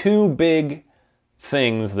the two big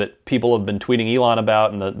things that people have been tweeting Elon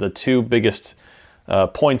about, and the two biggest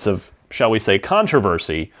points of, shall we say,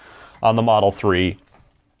 controversy on the Model 3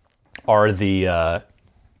 are of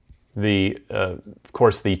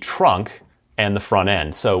course, the trunk and the front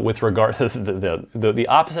end. So with regard to the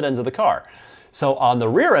opposite ends of the car. So on the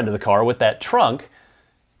rear end of the car with that trunk,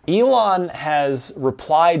 Elon has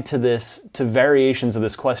replied to variations of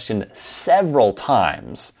this question several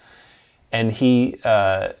times. And he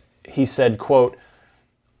said, quote,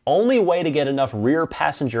 only way to get enough rear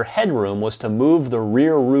passenger headroom was to move the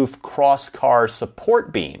rear roof cross-car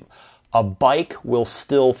support beam. A bike will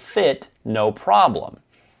still fit, no problem.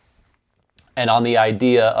 And on the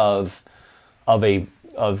idea of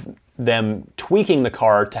them tweaking the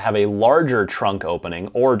car to have a larger trunk opening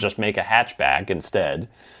or just make a hatchback instead,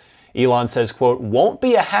 Elon says, quote, won't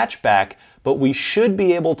be a hatchback, but we should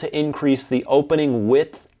be able to increase the opening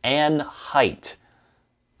width and height.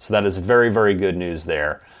 So that is very, very good news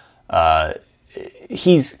there.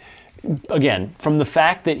 He's, again, from the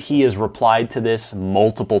fact that he has replied to this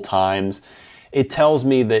multiple times, it tells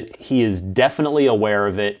me that he is definitely aware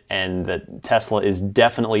of it and that Tesla is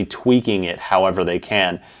definitely tweaking it however they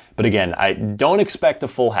can. But again, I don't expect a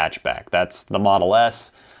full hatchback. That's the Model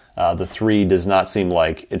S. The 3 does not seem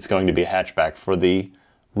like it's going to be a hatchback for the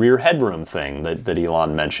rear headroom thing that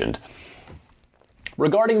Elon mentioned.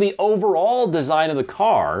 Regarding the overall design of the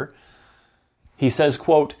car, he says,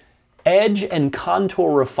 quote, Edge and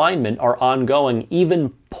contour refinement are ongoing.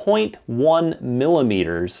 Even 0.1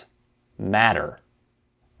 millimeters matter.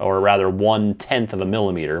 Or rather, 1/10 of a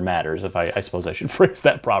millimeter matters, if I suppose I should phrase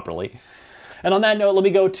that properly. And on that note, let me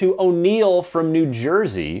go to O'Neill from New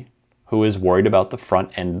Jersey, who is worried about the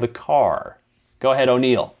front end of the car. Go ahead,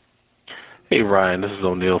 O'Neill. Hey, Ryan, this is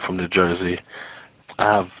O'Neill from New Jersey. I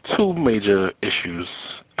have two major issues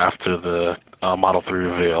after the Model 3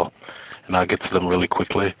 reveal, and I'll get to them really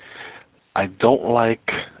quickly. I don't like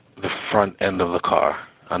the front end of the car.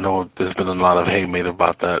 I know there's been a lot of hate made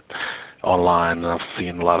about that online, and I've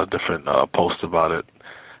seen a lot of different posts about it.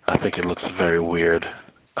 I think it looks very weird.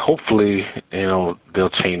 Hopefully, they'll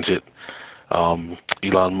change it.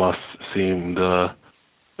 Elon Musk seemed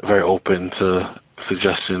very open to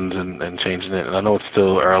suggestions and changing it, and I know it's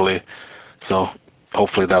still early, so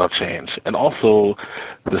hopefully that'll change. And also,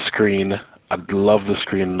 the screen, I love the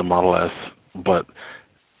screen in the Model S, but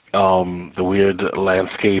the weird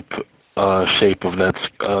landscape shape of that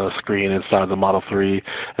screen inside the Model 3,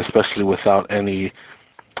 especially without any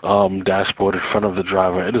dashboard in front of the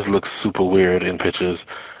driver, it just looks super weird in pictures,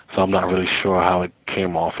 so I'm not really sure how it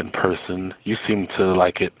came off in person. You seem to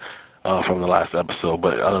like it from the last episode,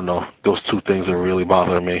 but I don't know. Those two things are really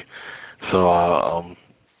bothering me. So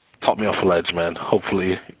talk me off a ledge, man.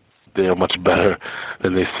 Hopefully they're much better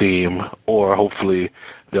than they seem, or hopefully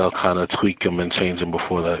they'll kind of tweak them and change them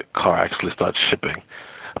before the car actually starts shipping.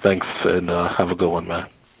 Thanks, and have a good one, man.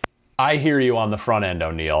 I hear you on the front end,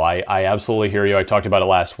 O'Neill. I absolutely hear you. I talked about it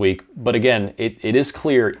last week. But again, it is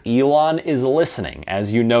clear Elon is listening,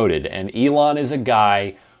 as you noted. And Elon is a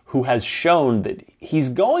guy who has shown that he's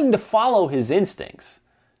going to follow his instincts.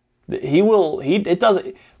 It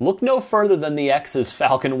doesn't look no further than the X's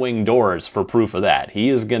Falcon Wing doors for proof of that. He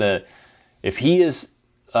is gonna, if he is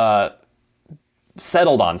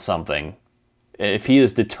settled on something, if he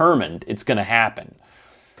is determined, it's gonna happen.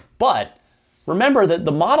 But remember that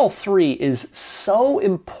the Model 3 is so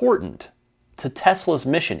important to Tesla's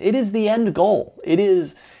mission. It is the end goal. It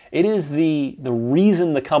is the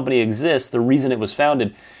reason the company exists, the reason it was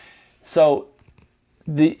founded. So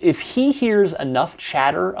if he hears enough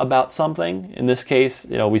chatter about something, in this case,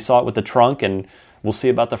 we saw it with the trunk, and we'll see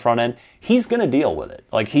about the front end, he's going to deal with it.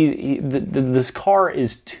 Like this car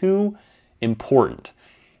is too important.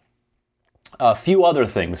 A few other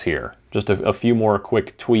things here, just a few more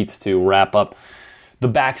quick tweets to wrap up. The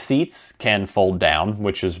back seats can fold down,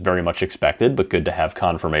 which is very much expected, but good to have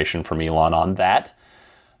confirmation from Elon on that.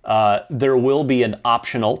 There will be an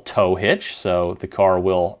optional tow hitch, so the car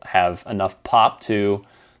will have enough pop to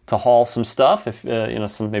haul some stuff, if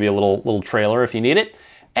maybe a little trailer if you need it.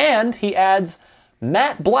 And he adds,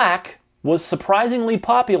 matte black was surprisingly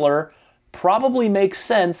popular, probably makes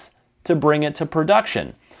sense to bring it to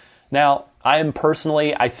production. Now, I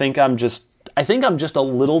think I'm just a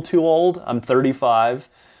little too old. I'm 35.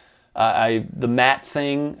 The matte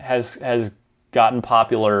thing has gotten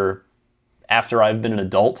popular after I've been an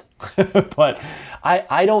adult, but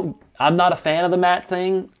I'm not a fan of the matte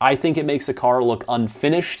thing. I think it makes a car look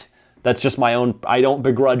unfinished. That's just my own. I don't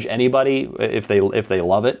begrudge anybody if they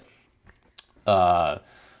love it. There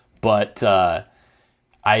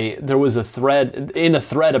was a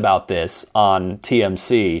thread about this on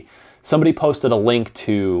TMC. Somebody posted a link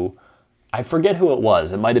to, I forget who it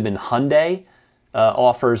was. It might have been Hyundai.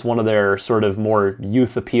 Offers one of their sort of more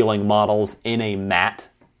youth-appealing models in a matte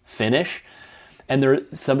finish. And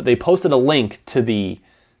they posted a link to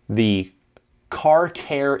the car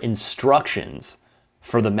care instructions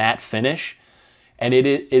for the matte finish, and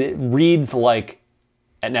it reads like.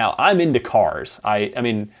 And now I'm into cars. I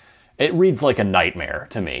mean, it reads like a nightmare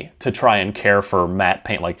to me to try and care for matte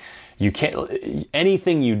paint. Like you can't.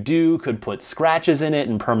 Anything you do could put scratches in it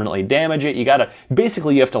and permanently damage it. You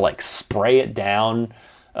have to like spray it down.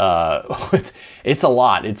 It's a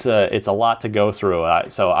lot. It's a lot to go through.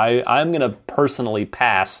 So I'm gonna personally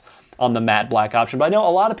pass on the matte black option. But I know a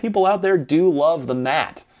lot of people out there do love the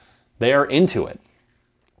matte. They are into it.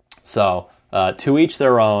 So to each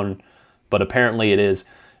their own. But apparently it is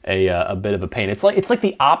a bit of a pain. It's like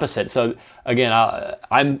the opposite. So again,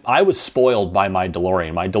 I was spoiled by my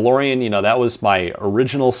DeLorean. My DeLorean, that was my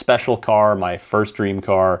original special car, my first dream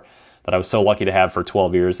car that I was so lucky to have for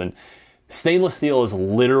 12 years. And stainless steel is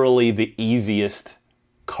literally the easiest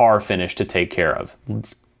car finish to take care of.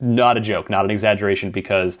 Not a joke, not an exaggeration,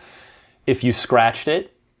 because if you scratched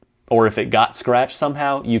it, or if it got scratched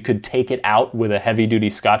somehow, you could take it out with a heavy-duty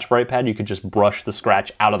Scotch-Brite pad. You could just brush the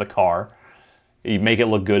scratch out of the car. You make it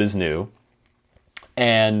look good as new.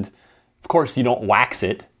 And, of course, you don't wax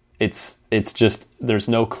it. It's just, there's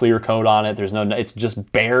no clear coat on it. It's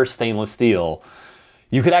just bare stainless steel.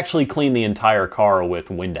 You could actually clean the entire car with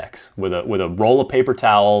Windex, with a roll of paper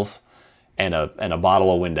towels and a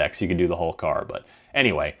bottle of Windex. You could do the whole car. But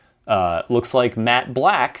anyway, looks like matte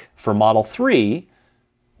black for Model 3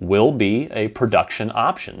 will be a production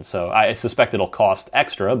option. So I suspect it'll cost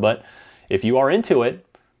extra, but if you are into it,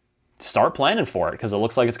 start planning for it because it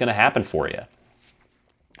looks like it's going to happen for you.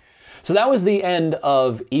 So that was the end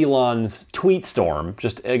of Elon's tweet storm.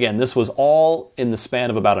 Just again, this was all in the span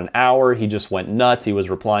of about an hour. He just went nuts. He was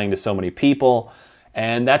replying to so many people,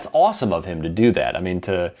 and that's awesome of him to do that. I mean,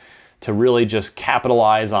 to really just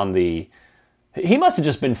capitalize on the. He must have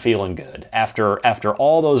just been feeling good after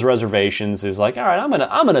all those reservations. He's like, all right, I'm gonna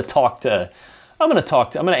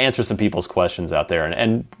answer some people's questions out there,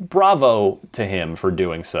 and bravo to him for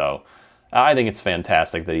doing so. I think it's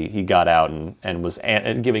fantastic that he got out and was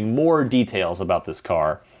giving more details about this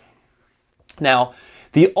car. Now,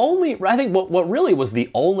 I think what really was the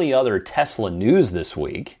only other Tesla news this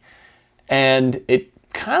week, and it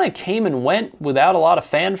kind of came and went without a lot of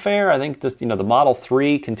fanfare. I think the Model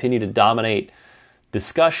 3 continued to dominate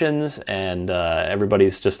discussions, and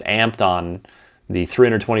everybody's just amped on the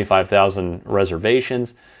 325,000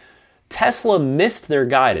 reservations. Tesla missed their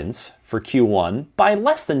guidance for Q1 by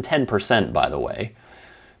less than 10%, by the way.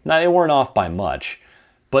 Now, they weren't off by much,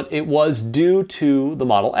 but it was due to the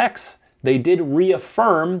Model X. They did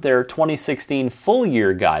reaffirm their 2016 full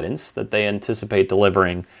year guidance that they anticipate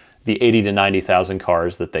delivering the 80 to 90,000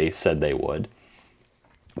 cars that they said they would.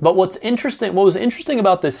 But what was interesting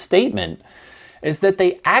about this statement is that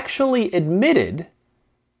they actually admitted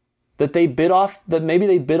that maybe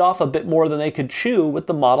they bit off a bit more than they could chew with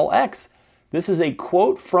the Model X. This is a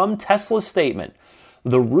quote from Tesla's statement.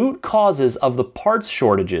 The root causes of the parts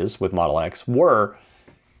shortages with Model X were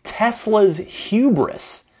Tesla's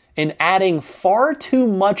hubris in adding far too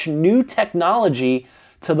much new technology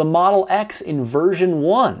to the Model X in version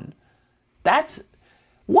 1.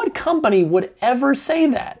 What company would ever say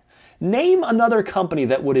that? Name another company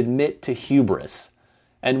that would admit to hubris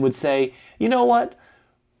and would say, you know what?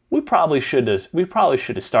 We probably should have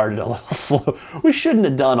started a little slow. We shouldn't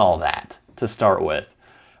have done all that to start with.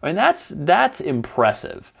 I mean, that's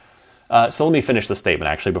impressive. So let me finish the statement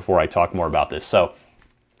actually before I talk more about this. So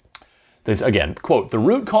there's again, quote, the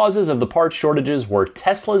root causes of the parts shortages were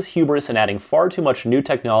Tesla's hubris in adding far too much new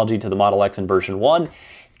technology to the Model X in version 1,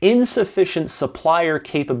 insufficient supplier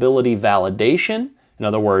capability validation. In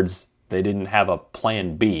other words, they didn't have a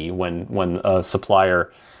plan B when a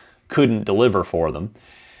supplier couldn't deliver for them.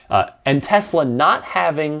 And Tesla not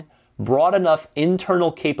having broad enough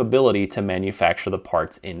internal capability to manufacture the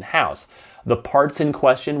parts in-house. The parts in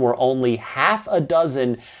question were only half a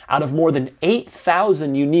dozen out of more than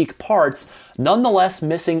 8,000 unique parts. Nonetheless,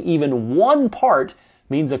 missing even one part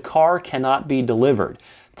means a car cannot be delivered.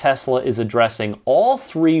 Tesla is addressing all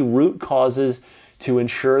three root causes to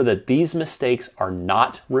ensure that these mistakes are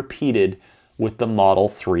not repeated with the Model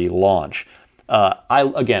 3 launch. I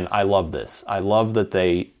love this. I love that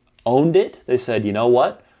they owned it. They said, you know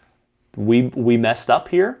what? We messed up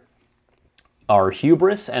here. Our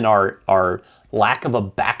hubris and our lack of a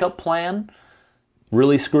backup plan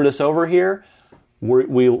really screwed us over here.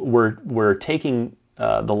 We're taking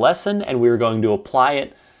the lesson and we're going to apply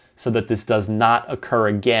it so that this does not occur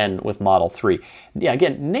again with Model 3. Yeah,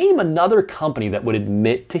 again, name another company that would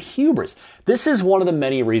admit to hubris. This is one of the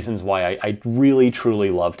many reasons why I really,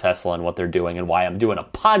 truly love Tesla and what they're doing and why I'm doing a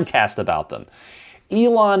podcast about them.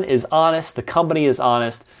 Elon is honest. The company is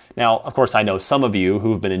honest. Now, of course, I know some of you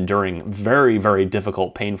who have been enduring very, very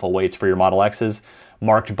difficult, painful waits for your Model X's,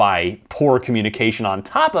 marked by poor communication on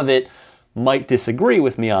top of it, might disagree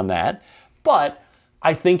with me on that. But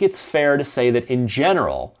I think it's fair to say that in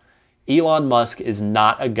general, Elon Musk is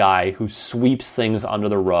not a guy who sweeps things under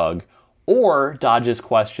the rug or dodges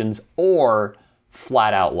questions or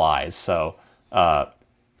flat out lies. So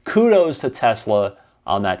kudos to Tesla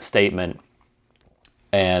on that statement.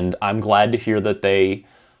 And I'm glad to hear that they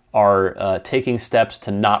are taking steps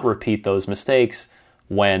to not repeat those mistakes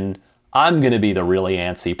when I'm going to be the really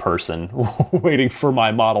antsy person waiting for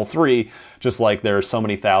my Model 3, just like there are so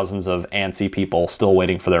many thousands of antsy people still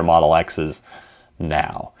waiting for their Model X's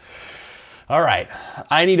now. All right,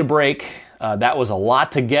 I need a break. That was a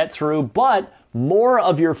lot to get through, but more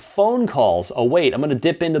of your phone calls await. I'm going to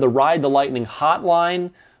dip into the Ride the Lightning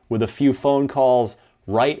hotline with a few phone calls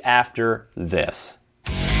right after this.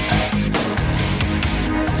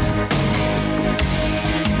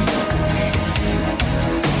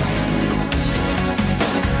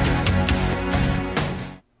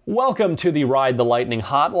 Welcome to the Ride the Lightning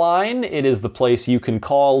hotline. It is the place you can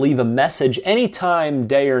call, leave a message anytime,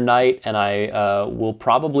 day or night, and I will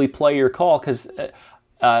probably play your call because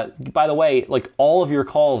By the way, like, all of your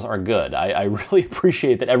calls are good. I really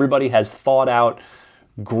appreciate that everybody has thought out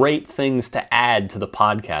great things to add to the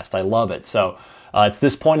podcast. I love it. So it's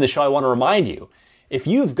this point in the show I want to remind you, if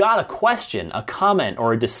you've got a question, a comment,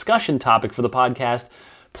 or a discussion topic for the podcast,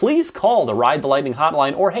 please call the Ride the Lightning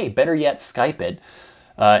hotline, or hey, better yet, Skype it.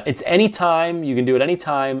 It's anytime. You can do it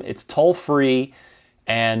anytime. It's toll free.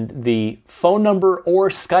 And the phone number or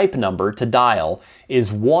Skype number to dial is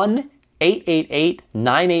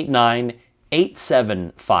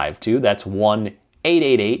 1-888-989-8752. That's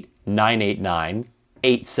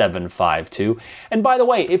 1-888-989-8752. And by the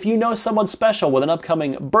way, if you know someone special with an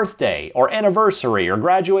upcoming birthday or anniversary or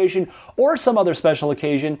graduation or some other special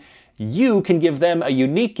occasion, you can give them a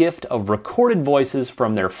unique gift of recorded voices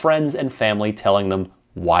from their friends and family telling them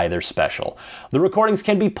why they're special. The recordings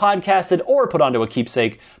can be podcasted or put onto a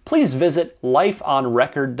keepsake. Please visit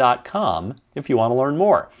lifeonrecord.com if you want to learn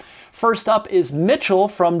more. First up is Mitchell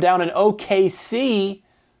from down in OKC,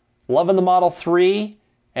 loving the Model 3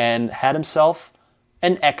 and had himself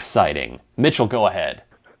an X sighting. Mitchell, go ahead.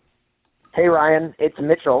 Hey, Ryan, it's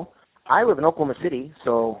Mitchell. I live in Oklahoma City,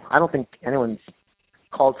 so I don't think anyone's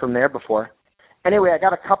called from there before. Anyway, I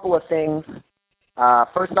got a couple of things.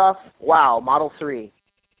 First off, wow, Model 3.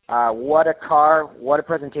 What a car, what a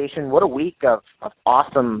presentation, what a week of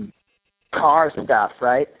awesome car stuff,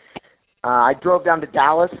 right? I drove down to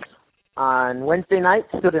Dallas on Wednesday night,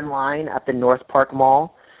 stood in line at the North Park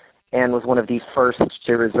Mall, and was one of the first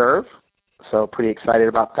to reserve. So pretty excited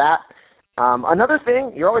about that. Another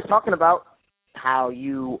thing, you're always talking about how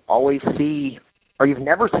you always see, or you've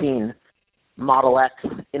never seen Model X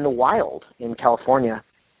in the wild in California.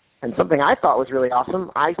 And something I thought was really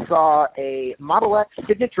awesome, I saw a Model X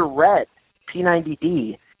Signature Red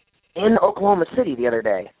P90D in Oklahoma City the other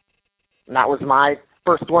day. And that was my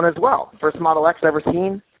first one as well. First Model X ever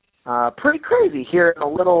seen. Pretty crazy here in a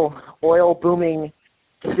little oil-booming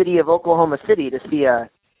city of Oklahoma City to see a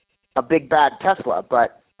big bad Tesla.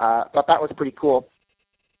 But thought that was pretty cool.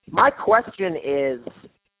 My question is,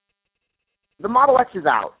 the Model X is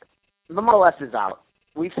out. The Model S is out.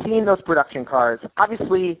 We've seen those production cars.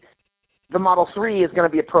 Obviously, the Model 3 is going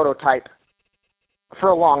to be a prototype for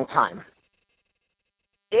a long time.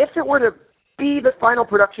 If it were to be the final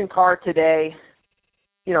production car today,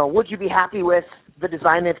 you know, would you be happy with the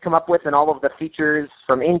design they've come up with and all of the features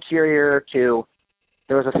from interior to,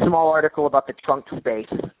 there was a small article about the trunk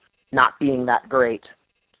space not being that great.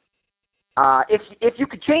 If you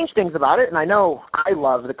could change things about it, and I know I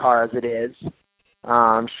love the car as it is,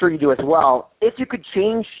 I'm sure you do as well. If you could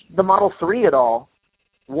change the Model 3 at all,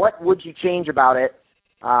 what would you change about it?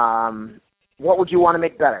 What would you want to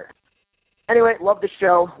make better? Anyway, love the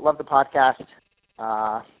show. Love the podcast.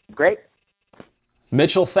 Great.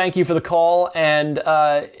 Mitchell, thank you for the call. And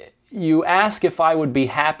you ask if I would be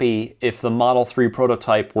happy if the Model 3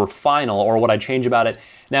 prototype were final or what I'd change about it.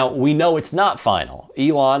 Now, we know it's not final.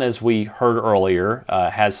 Elon, as we heard earlier,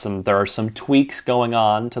 there are some tweaks going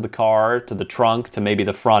on to the car, to the trunk, to maybe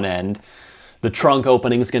the front end. The trunk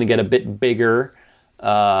opening is going to get a bit bigger.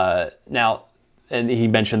 Now, and he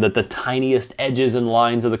mentioned that the tiniest edges and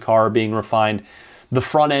lines of the car are being refined. The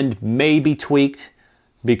front end may be tweaked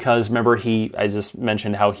because, remember, I just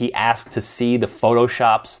mentioned how he asked to see the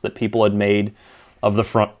Photoshops that people had made of the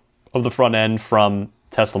front end from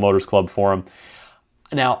Tesla Motors Club forum.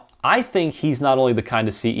 Now, I think he's not only the kind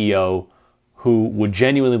of CEO who would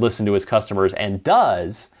genuinely listen to his customers and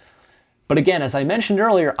does, but again, as I mentioned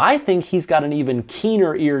earlier, I think he's got an even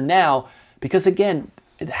keener ear now because, again,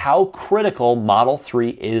 how critical Model 3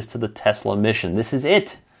 is to the Tesla mission. This is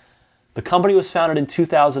it. The company was founded in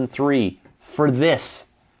 2003 for this.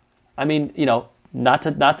 I mean, you know, not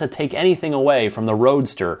to take anything away from the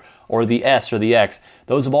Roadster or the S or the X.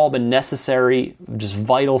 Those have all been necessary, just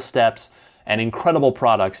vital steps and incredible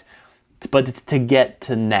products. But it's to get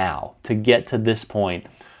to this point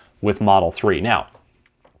with Model 3. Now,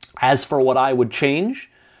 as for what I would change,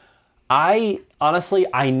 I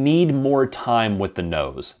need more time with the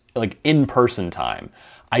nose, like in-person time.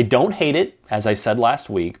 I don't hate it, as I said last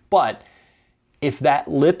week, but if that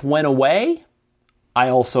lip went away, I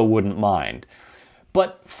also wouldn't mind.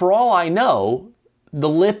 But for all I know, the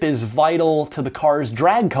lip is vital to the car's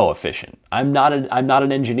drag coefficient. I'm not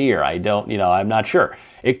an engineer. I'm not sure.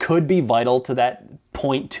 It could be vital to that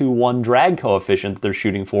 0.21 drag coefficient that they're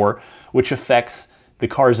shooting for, which affects the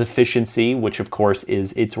car's efficiency, which of course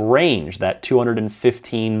is its range, that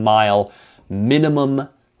 215 mile minimum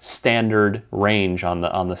standard range on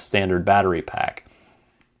the standard battery pack.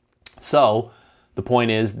 So the point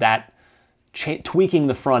is that tweaking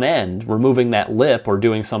the front end, removing that lip or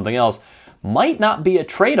doing something else, might not be a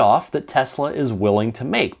trade-off that Tesla is willing to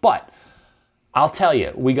make. But I'll tell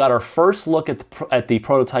you, we got our first look at the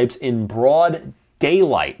prototypes in broad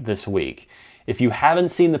daylight this week. If you haven't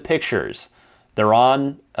seen the pictures, they're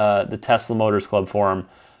on the Tesla Motors Club forum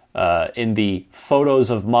in the Photos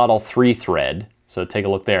of Model 3 thread. So take a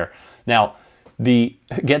look there. Now, that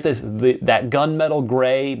gunmetal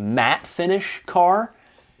gray matte finish car,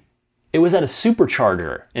 it was at a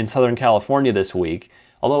supercharger in Southern California this week,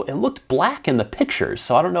 although it looked black in the pictures.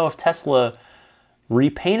 So I don't know if Tesla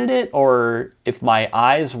repainted it or if my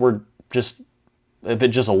eyes were if it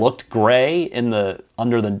just looked gray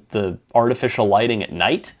under the artificial lighting at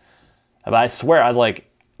night. But I swear, I was like,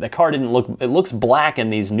 the car it looks black in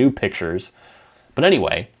these new pictures. But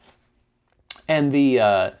anyway, and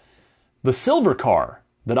the silver car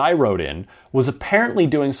that I rode in was apparently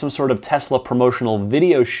doing some sort of Tesla promotional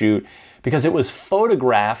video shoot because it was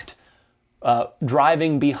photographed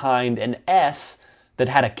driving behind an S that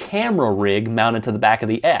had a camera rig mounted to the back of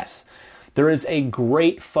the S. There is a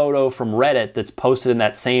great photo from Reddit that's posted in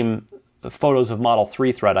that same Photos of Model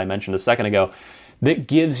 3 thread I mentioned a second ago that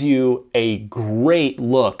gives you a great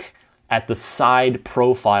look at the side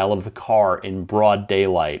profile of the car in broad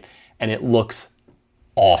daylight, and it looks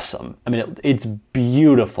awesome. I mean, it's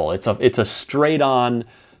beautiful. It's a straight-on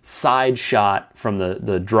side shot from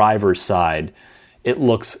the driver's side. It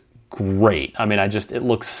looks great. I mean, it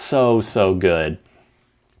looks so good.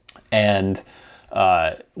 And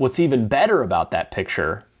what's even better about that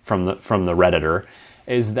picture from the Redditor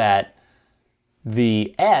is that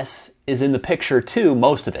the S is in the picture too,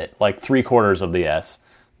 most of it, like 3/4 of the S,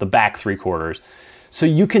 the back 3/4. So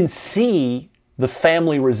you can see the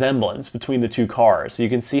family resemblance between the two cars. So you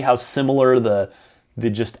can see how similar like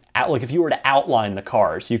if you were to outline the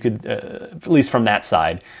cars, you could, at least from that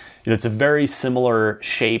side, it's a very similar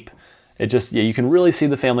shape. You can really see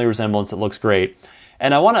the family resemblance. It looks great.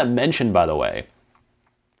 And I want to mention, by the way,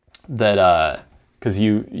 that because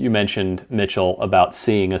you mentioned, Mitchell, about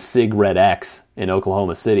seeing a Sig Red X in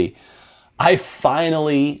Oklahoma City. I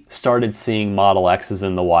finally started seeing Model X's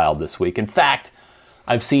in the wild this week. In fact,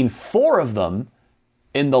 I've seen 4 of them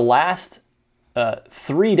in the last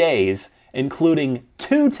 3 days, including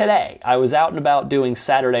 2 today. I was out and about doing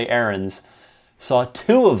Saturday errands, saw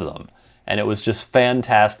 2 of them, and it was just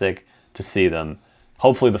fantastic to see them.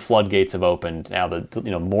 Hopefully the floodgates have opened now that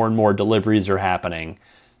more and more deliveries are happening,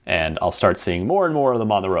 and I'll start seeing more and more of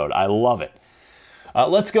them on the road. I love it.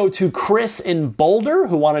 Let's go to Chris in Boulder,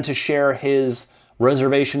 who wanted to share his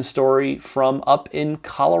reservation story from up in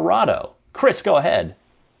Colorado. Chris, go ahead.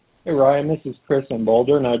 Hey, Ryan, this is Chris in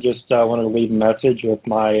Boulder, and I just wanted to leave a message with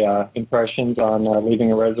my impressions on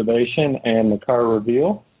leaving a reservation and the car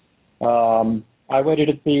reveal. I waited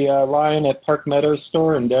at the line at Park Meadows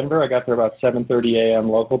store in Denver. I got there about 7:30 a.m.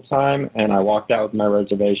 local time, and I walked out with my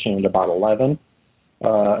reservation at about 11.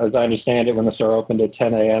 As I understand it, when the store opened at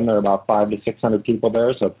 10 a.m., there were about 500 to 600 people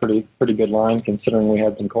there, so pretty good line considering we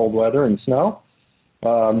had some cold weather and snow.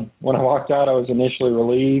 When I walked out, I was initially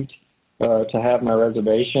relieved to have my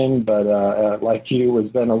reservation, but like you,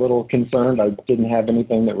 was then a little concerned. I didn't have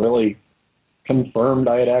anything that really confirmed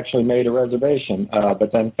I had actually made a reservation,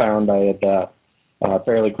 but then found I had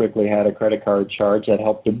fairly quickly had a credit card charge that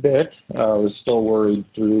helped a bit. I was still worried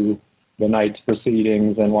through the night's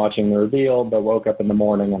proceedings and watching the reveal, but woke up in the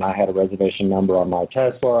morning and I had a reservation number on my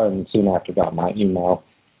Tesla, and soon after got my email.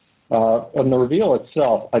 On the reveal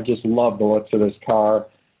itself, I just love the looks of this car.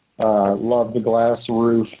 Love the glass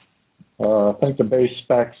roof. I think the base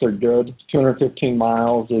specs are good. 215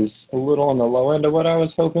 miles is a little on the low end of what I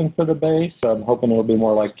was hoping for the base. I'm hoping it'll be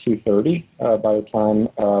more like 230 by the time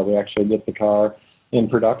we actually get the car in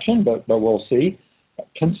production, but we'll see.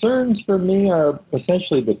 Concerns for me are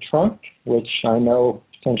essentially the trunk, which I know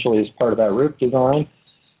potentially is part of that roof design,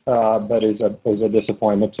 but is a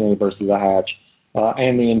disappointment to me versus a hatch,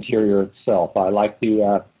 and the interior itself. I like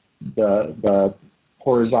the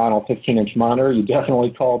horizontal 15-inch monitor. You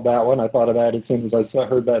definitely called that one. I thought of that as soon as I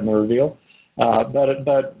heard that in the reveal. But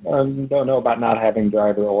don't know about not having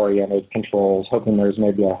driver-oriented controls, hoping there's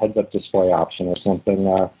maybe a heads-up display option or something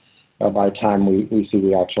by the time we see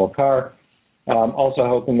the actual car. Also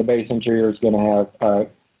hoping the base interior is going to have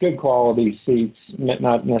good quality seats,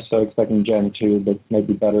 not necessarily expecting Gen 2, but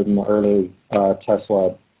maybe better than the early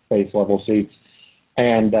Tesla base-level seats.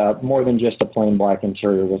 And more than just a plain black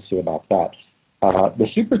interior, we'll see about that. The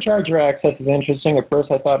supercharger access is interesting. At first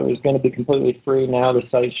I thought it was going to be completely free. Now the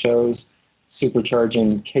site shows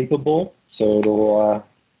supercharging capable, so it'll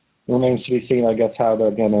remains to be seen, I guess, how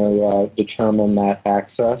they're going to determine that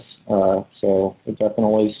access. So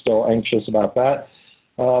definitely still anxious about that.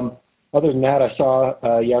 Other than that, I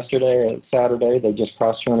saw yesterday, Saturday, they just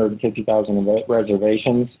crossed 250,000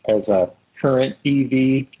 reservations. As a current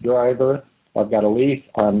EV driver, I've got a Leaf.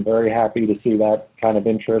 I'm very happy to see that kind of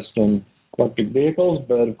interest in electric vehicles,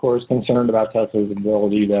 but of course concerned about Tesla's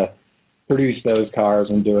ability to produce those cars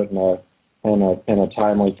and do it in a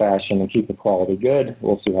timely fashion and keep the quality good.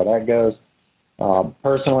 We'll see how that goes.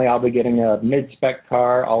 Personally, I'll be getting a mid-spec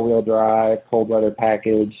car, all-wheel drive, cold weather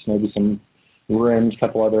package, maybe some rims, a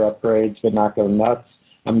couple other upgrades, but not go nuts.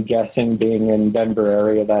 I'm guessing, being in Denver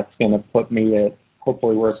area, that's going to put me at,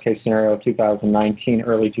 hopefully worst case scenario, 2019,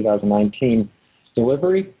 early 2019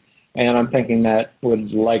 delivery. And I'm thinking that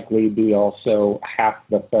would likely be also half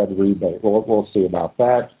the Fed rebate. We'll see about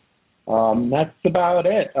that. That's about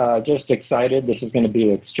it. Just excited. This is going to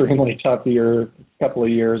be an extremely tough couple of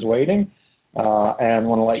years waiting. And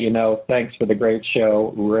want to let you know, thanks for the great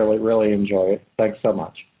show. Really, really enjoy it. Thanks so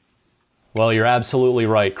much. Well, you're absolutely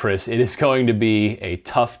right, Chris. It is going to be a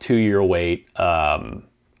tough 2-year wait.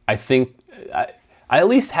 I think I at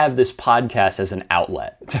least have this podcast as an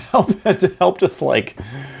outlet to help just like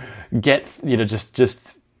get,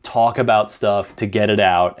 just talk about stuff, to get it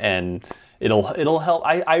out, and it'll help.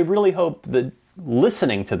 I really hope that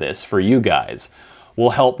listening to this for you guys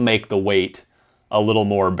will help make the wait a little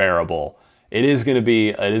more bearable. It is going to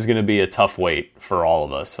be a tough wait for all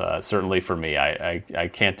of us. Certainly for me, I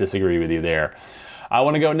can't disagree with you there. I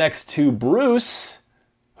want to go next to Bruce,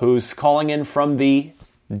 who's calling in from the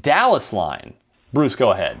Dallas line. Bruce,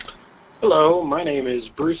 go ahead. Hello, my name is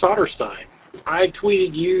Bruce Otterstein. I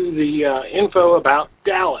tweeted you the info about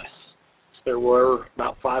Dallas. There were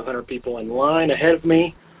about 500 people in line ahead of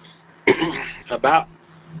me. About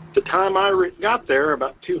the time I got there,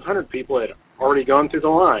 about 200 people had already gone through the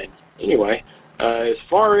line. Anyway, as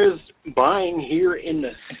far as buying here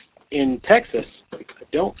in Texas, I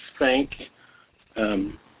don't think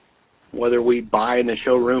whether we buy in the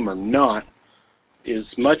showroom or not is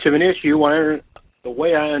much of an issue. The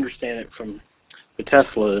way I understand it from the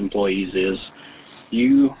Tesla employees is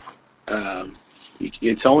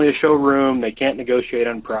it's only a showroom. They can't negotiate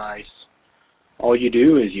on price. All you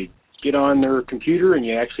do is you get on their computer and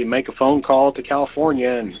you actually make a phone call to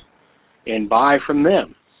California and buy from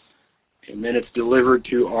them. And then it's delivered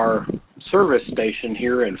to our service station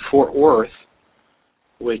here in Fort Worth,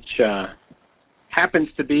 which happens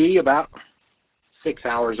to be about 6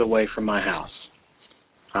 hours away from my house.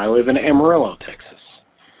 I live in Amarillo, Texas.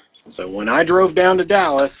 So when I drove down to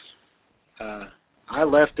Dallas, I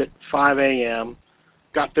left at 5 a.m.,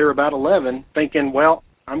 got there about 11, thinking, well,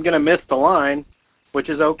 I'm going to miss the line, which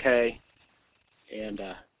is okay. And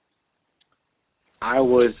I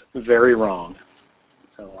was very wrong.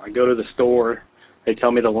 So I go to the store. They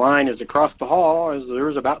tell me the line is across the hall. There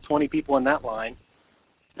was about 20 people in that line.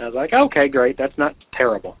 And I was like, okay, great. That's not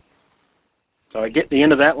terrible. So I get to the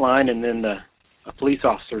end of that line, and then a police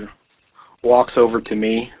officer walks over to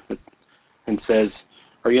me and says,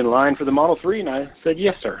 are you in line for the Model 3? And I said,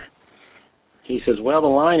 yes, sir. He says, well, the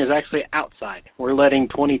line is actually outside. We're letting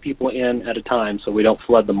 20 people in at a time so we don't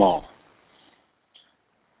flood the mall.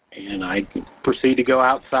 And I proceed to go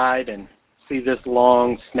outside and see this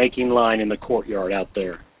long snaking line in the courtyard out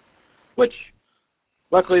there, which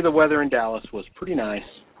luckily the weather in Dallas was pretty nice,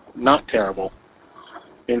 not terrible.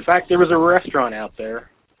 In fact, there was a restaurant out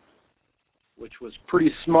there, which was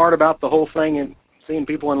pretty smart about the whole thing, and seeing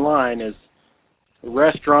people in line. Is the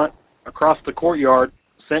restaurant across the courtyard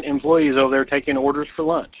sent employees over there taking orders for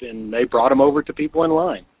lunch, and they brought them over to people in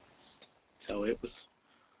line. So it was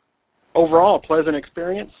overall a pleasant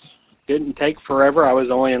experience. Didn't take forever. I was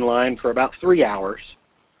only in line for about 3 hours,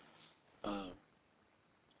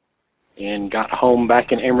 and got home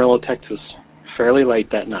back in Amarillo, Texas, fairly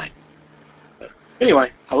late that night. But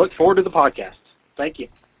anyway, I look forward to the podcast. Thank you.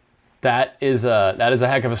 That is a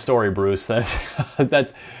heck of a story, Bruce. I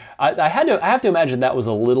have to imagine that was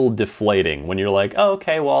a little deflating when you're like, oh,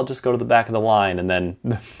 okay, well, I'll just go to the back of the line, and then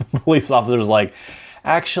the police officer's like,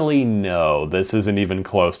 actually, no, this isn't even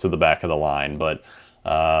close to the back of the line. But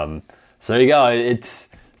so there you go.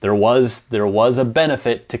 There was a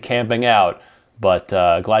benefit to camping out, but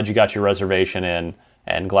glad you got your reservation in,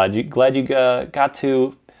 and glad you got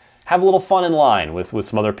to have a little fun in line with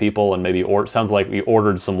some other people, and maybe sounds like we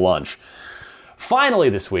ordered some lunch. Finally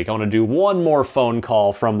this week, I want to do one more phone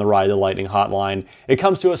call from the Ride the Lightning hotline. It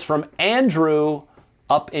comes to us from Andrew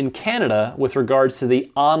up in Canada with regards to the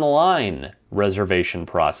online reservation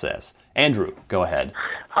process. Andrew, go ahead.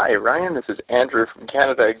 Hi, Ryan. This is Andrew from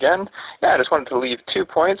Canada again. Yeah, I just wanted to leave 2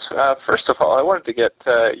 points. First of all, I wanted to get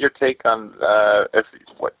your take on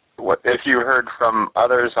if you heard from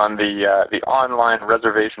others on the online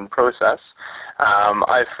reservation process.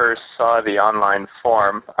 I first saw the online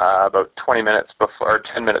form about 20 minutes before, or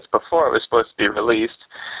 10 minutes before it was supposed to be released,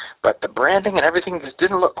 but the branding and everything just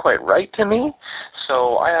didn't look quite right to me,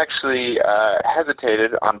 so I actually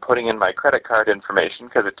hesitated on putting in my credit card information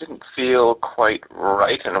because it didn't feel quite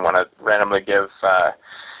right, and I want to randomly give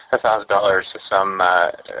 $1,000 to some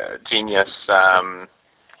genius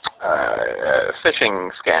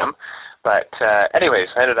phishing scam. But anyways,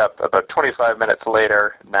 I ended up about 25 minutes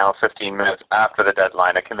later, now 15 minutes after the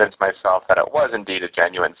deadline, I convinced myself that it was indeed a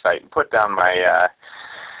genuine site and put down my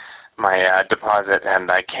deposit,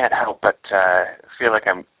 and I can't help but feel like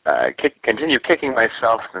I'm continue kicking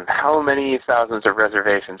myself and how many thousands of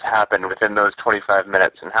reservations happened within those 25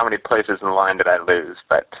 minutes and how many places in line did I lose.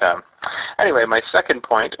 But anyway, my second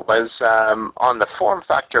point was on the form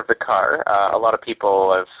factor of the car. A lot of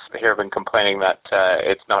people have been complaining that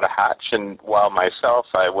it's not a hatch, and while myself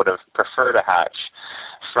I would have preferred a hatch,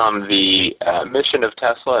 from the mission of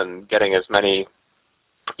Tesla and getting as many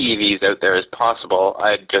EVs out there as possible,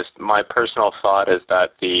 my personal thought is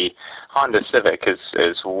that the Honda Civic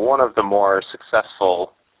is one of the more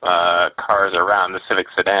successful cars around, the Civic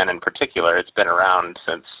sedan in particular. It's been around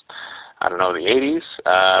since, I don't know, the 80s,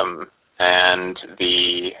 and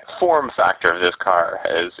the form factor of this car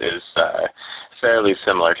is fairly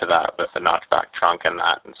similar to that, with the notchback trunk and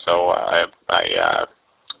that, and so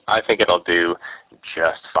I think it'll do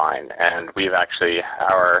just fine. And we've actually,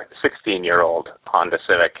 our 16-year-old Honda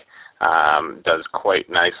Civic does quite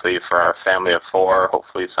nicely for our family of 4,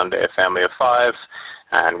 hopefully someday a family of 5,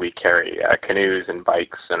 and we carry canoes and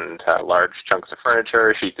bikes and large chunks of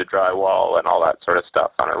furniture, sheets of drywall, and all that sort of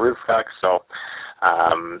stuff on our roof rack. So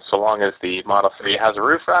so long as the Model 3 has a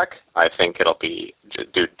roof rack, I think it'll do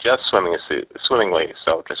just swimmingly.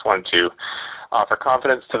 So just wanted to offer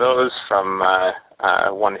confidence to those from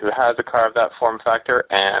one who has a car of that form factor,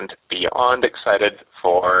 and beyond excited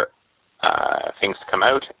for things to come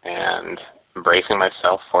out and bracing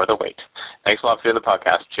myself for the wait. Thanks a lot for doing the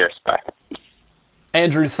podcast. Cheers. Bye.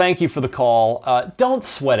 Andrew, thank you for the call. Don't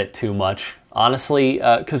sweat it too much, honestly,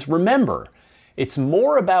 because remember, it's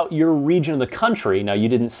more about your region of the country. Now, you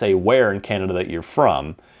didn't say where in Canada that you're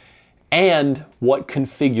from, and what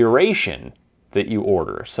configuration that you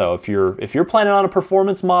order. So if you're planning on a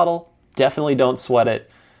performance model, definitely don't sweat it.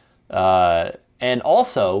 And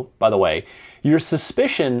also, by the way, your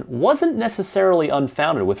suspicion wasn't necessarily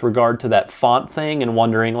unfounded with regard to that font thing and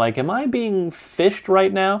wondering, like, am I being fished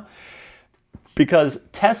right now? Because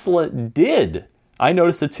Tesla did. I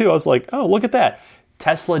noticed it too. I was like, oh, look at that.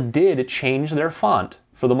 Tesla did change their font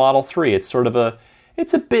for the Model 3. It's sort of a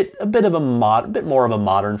bit more of a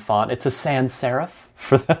modern font. It's a sans serif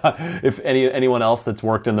for if anyone else that's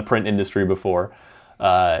worked in the print industry before.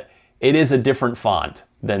 It is a different font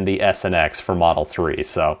than the S and X for Model 3.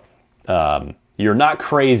 So you're not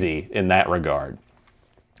crazy in that regard.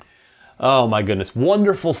 Oh my goodness.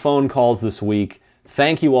 Wonderful phone calls this week.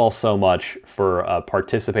 Thank you all so much for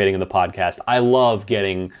participating in the podcast. I love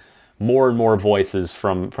getting more and more voices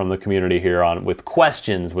from the community here on with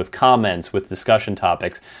questions, with comments, with discussion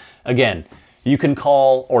topics. Again, you can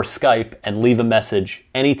call or Skype and leave a message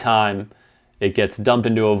anytime. It gets dumped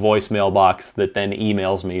into a voicemail box that then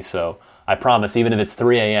emails me. So I promise, even if it's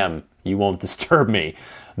 3 a.m., you won't disturb me.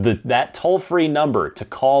 That toll-free number to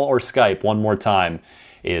call or Skype, one more time,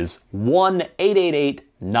 is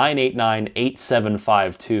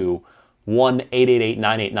 1-888-989-8752,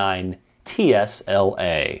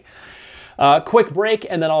 1-888-989-TSLA. Quick break,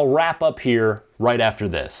 and then I'll wrap up here right after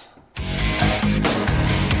this.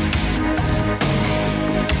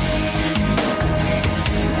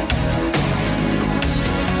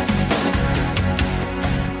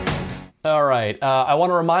 All right, I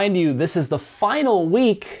want to remind you this is the final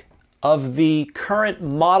week of the current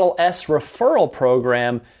Model S referral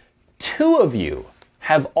program. 2 of you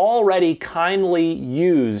have already kindly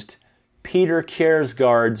used Peter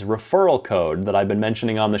Kjærsgaard's referral code that I've been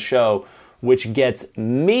mentioning on the show, which gets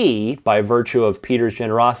me, by virtue of Peter's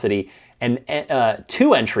generosity, and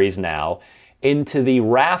 2 entries now into the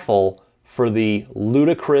raffle for the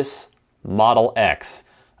ludicrous Model X.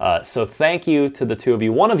 So thank you to the 2 of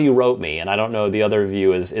you. One of you wrote me, and I don't know, the other of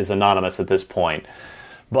you is anonymous at this point.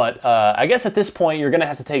 But I guess at this point you'd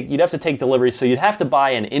have to take delivery, so you'd have to buy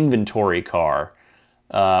an inventory car.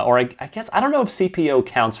 Or I guess, I don't know if CPO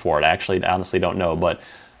counts for it. I honestly don't know, but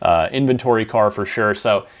inventory car for sure.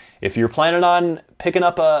 So if you're planning on picking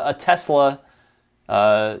up a Tesla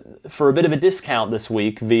for a bit of a discount this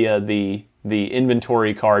week via the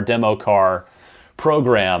inventory car, demo car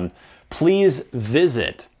program, please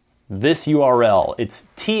visit this URL. It's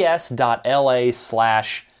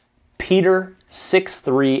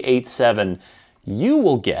ts.la/Peter6387. you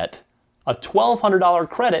will get a $1,200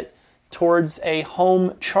 credit towards a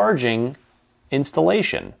home charging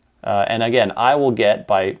installation. And again, I will get,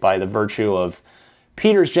 by the virtue of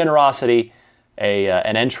Peter's generosity,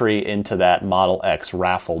 an entry into that Model X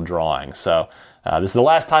raffle drawing. So this is the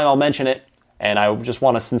last time I'll mention it, and I just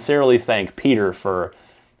want to sincerely thank Peter for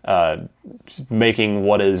making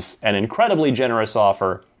what is an incredibly generous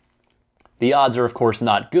offer. The odds are, of course,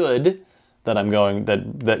 not good that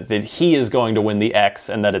that he is going to win the X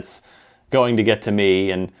and that it's going to get to me.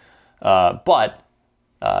 And but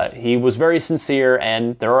he was very sincere,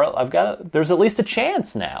 and there's at least a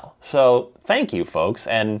chance now. So thank you, folks,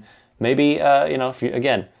 and maybe if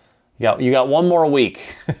you got one more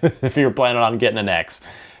week if you're planning on getting an X.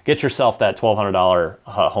 Get yourself that $1,200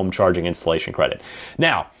 home charging installation credit.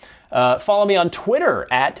 Now, follow me on Twitter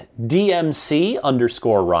at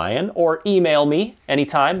DMC_Ryan, or email me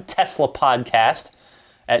anytime,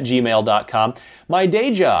 TeslaPodcast@gmail.com. My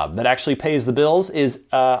day job that actually pays the bills is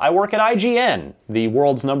I work at IGN, the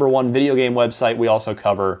world's #1 video game website. We also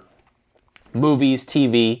cover movies,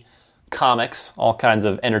 TV, comics, all kinds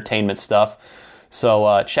of entertainment stuff.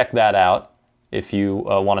 So check that out. If you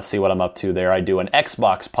want to see what I'm up to there, I do an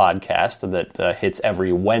Xbox podcast that hits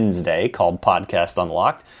every Wednesday called Podcast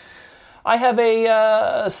Unlocked. I have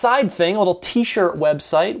a side thing, a little t-shirt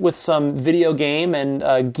website with some video game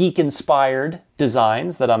and geek-inspired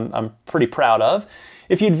designs that I'm pretty proud of.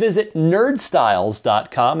 If you'd visit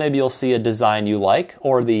nerdstyles.com, maybe you'll see a design you like,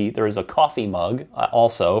 or there is a coffee mug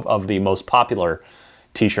also of the most popular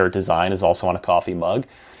t-shirt design is also on a coffee mug.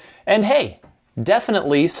 And hey,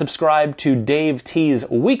 definitely subscribe to Dave T's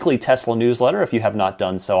weekly Tesla newsletter if you have not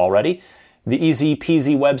done so already. The easy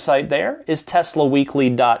peasy website there is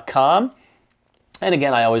teslaweekly.com. And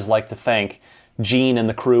again, I always like to thank Gene and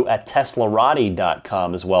the crew at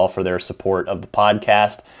teslarati.com as well for their support of the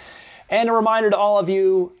podcast. And a reminder to all of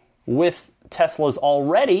you with Teslas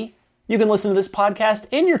already, you can listen to this podcast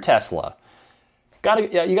in your Tesla.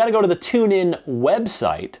 You got to go to the TuneIn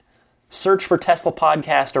website. Search for Tesla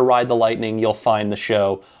Podcast or Ride the Lightning. You'll find the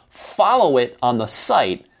show. Follow it on the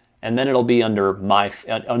site, and then it'll be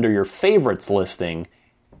under your favorites listing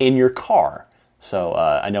in your car. So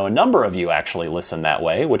I know a number of you actually listen that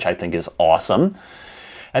way, which I think is awesome.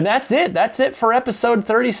 And that's it. That's it for episode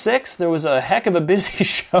 36. There was a heck of a busy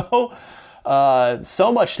show.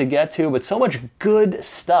 So much to get to, but so much good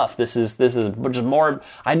stuff. This is just more.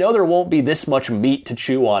 I know there won't be this much meat to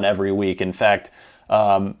chew on every week. In fact,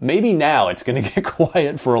 maybe now it's going to get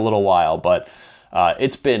quiet for a little while, but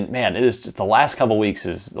it is just the last couple weeks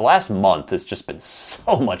the last month has just been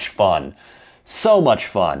so much fun. So much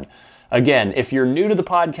fun. Again, if you're new to the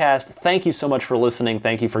podcast, thank you so much for listening.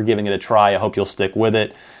 Thank you for giving it a try. I hope you'll stick with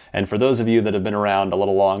it. And for those of you that have been around a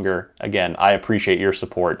little longer, again, I appreciate your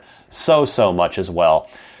support so much as well.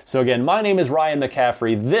 So again, my name is Ryan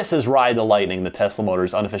McCaffrey. This is Ride the Lightning, the Tesla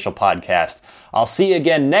Motors unofficial podcast. I'll see you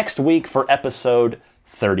again next week for episode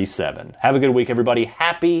 37. Have a good week, everybody.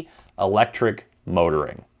 Happy electric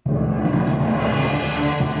motoring.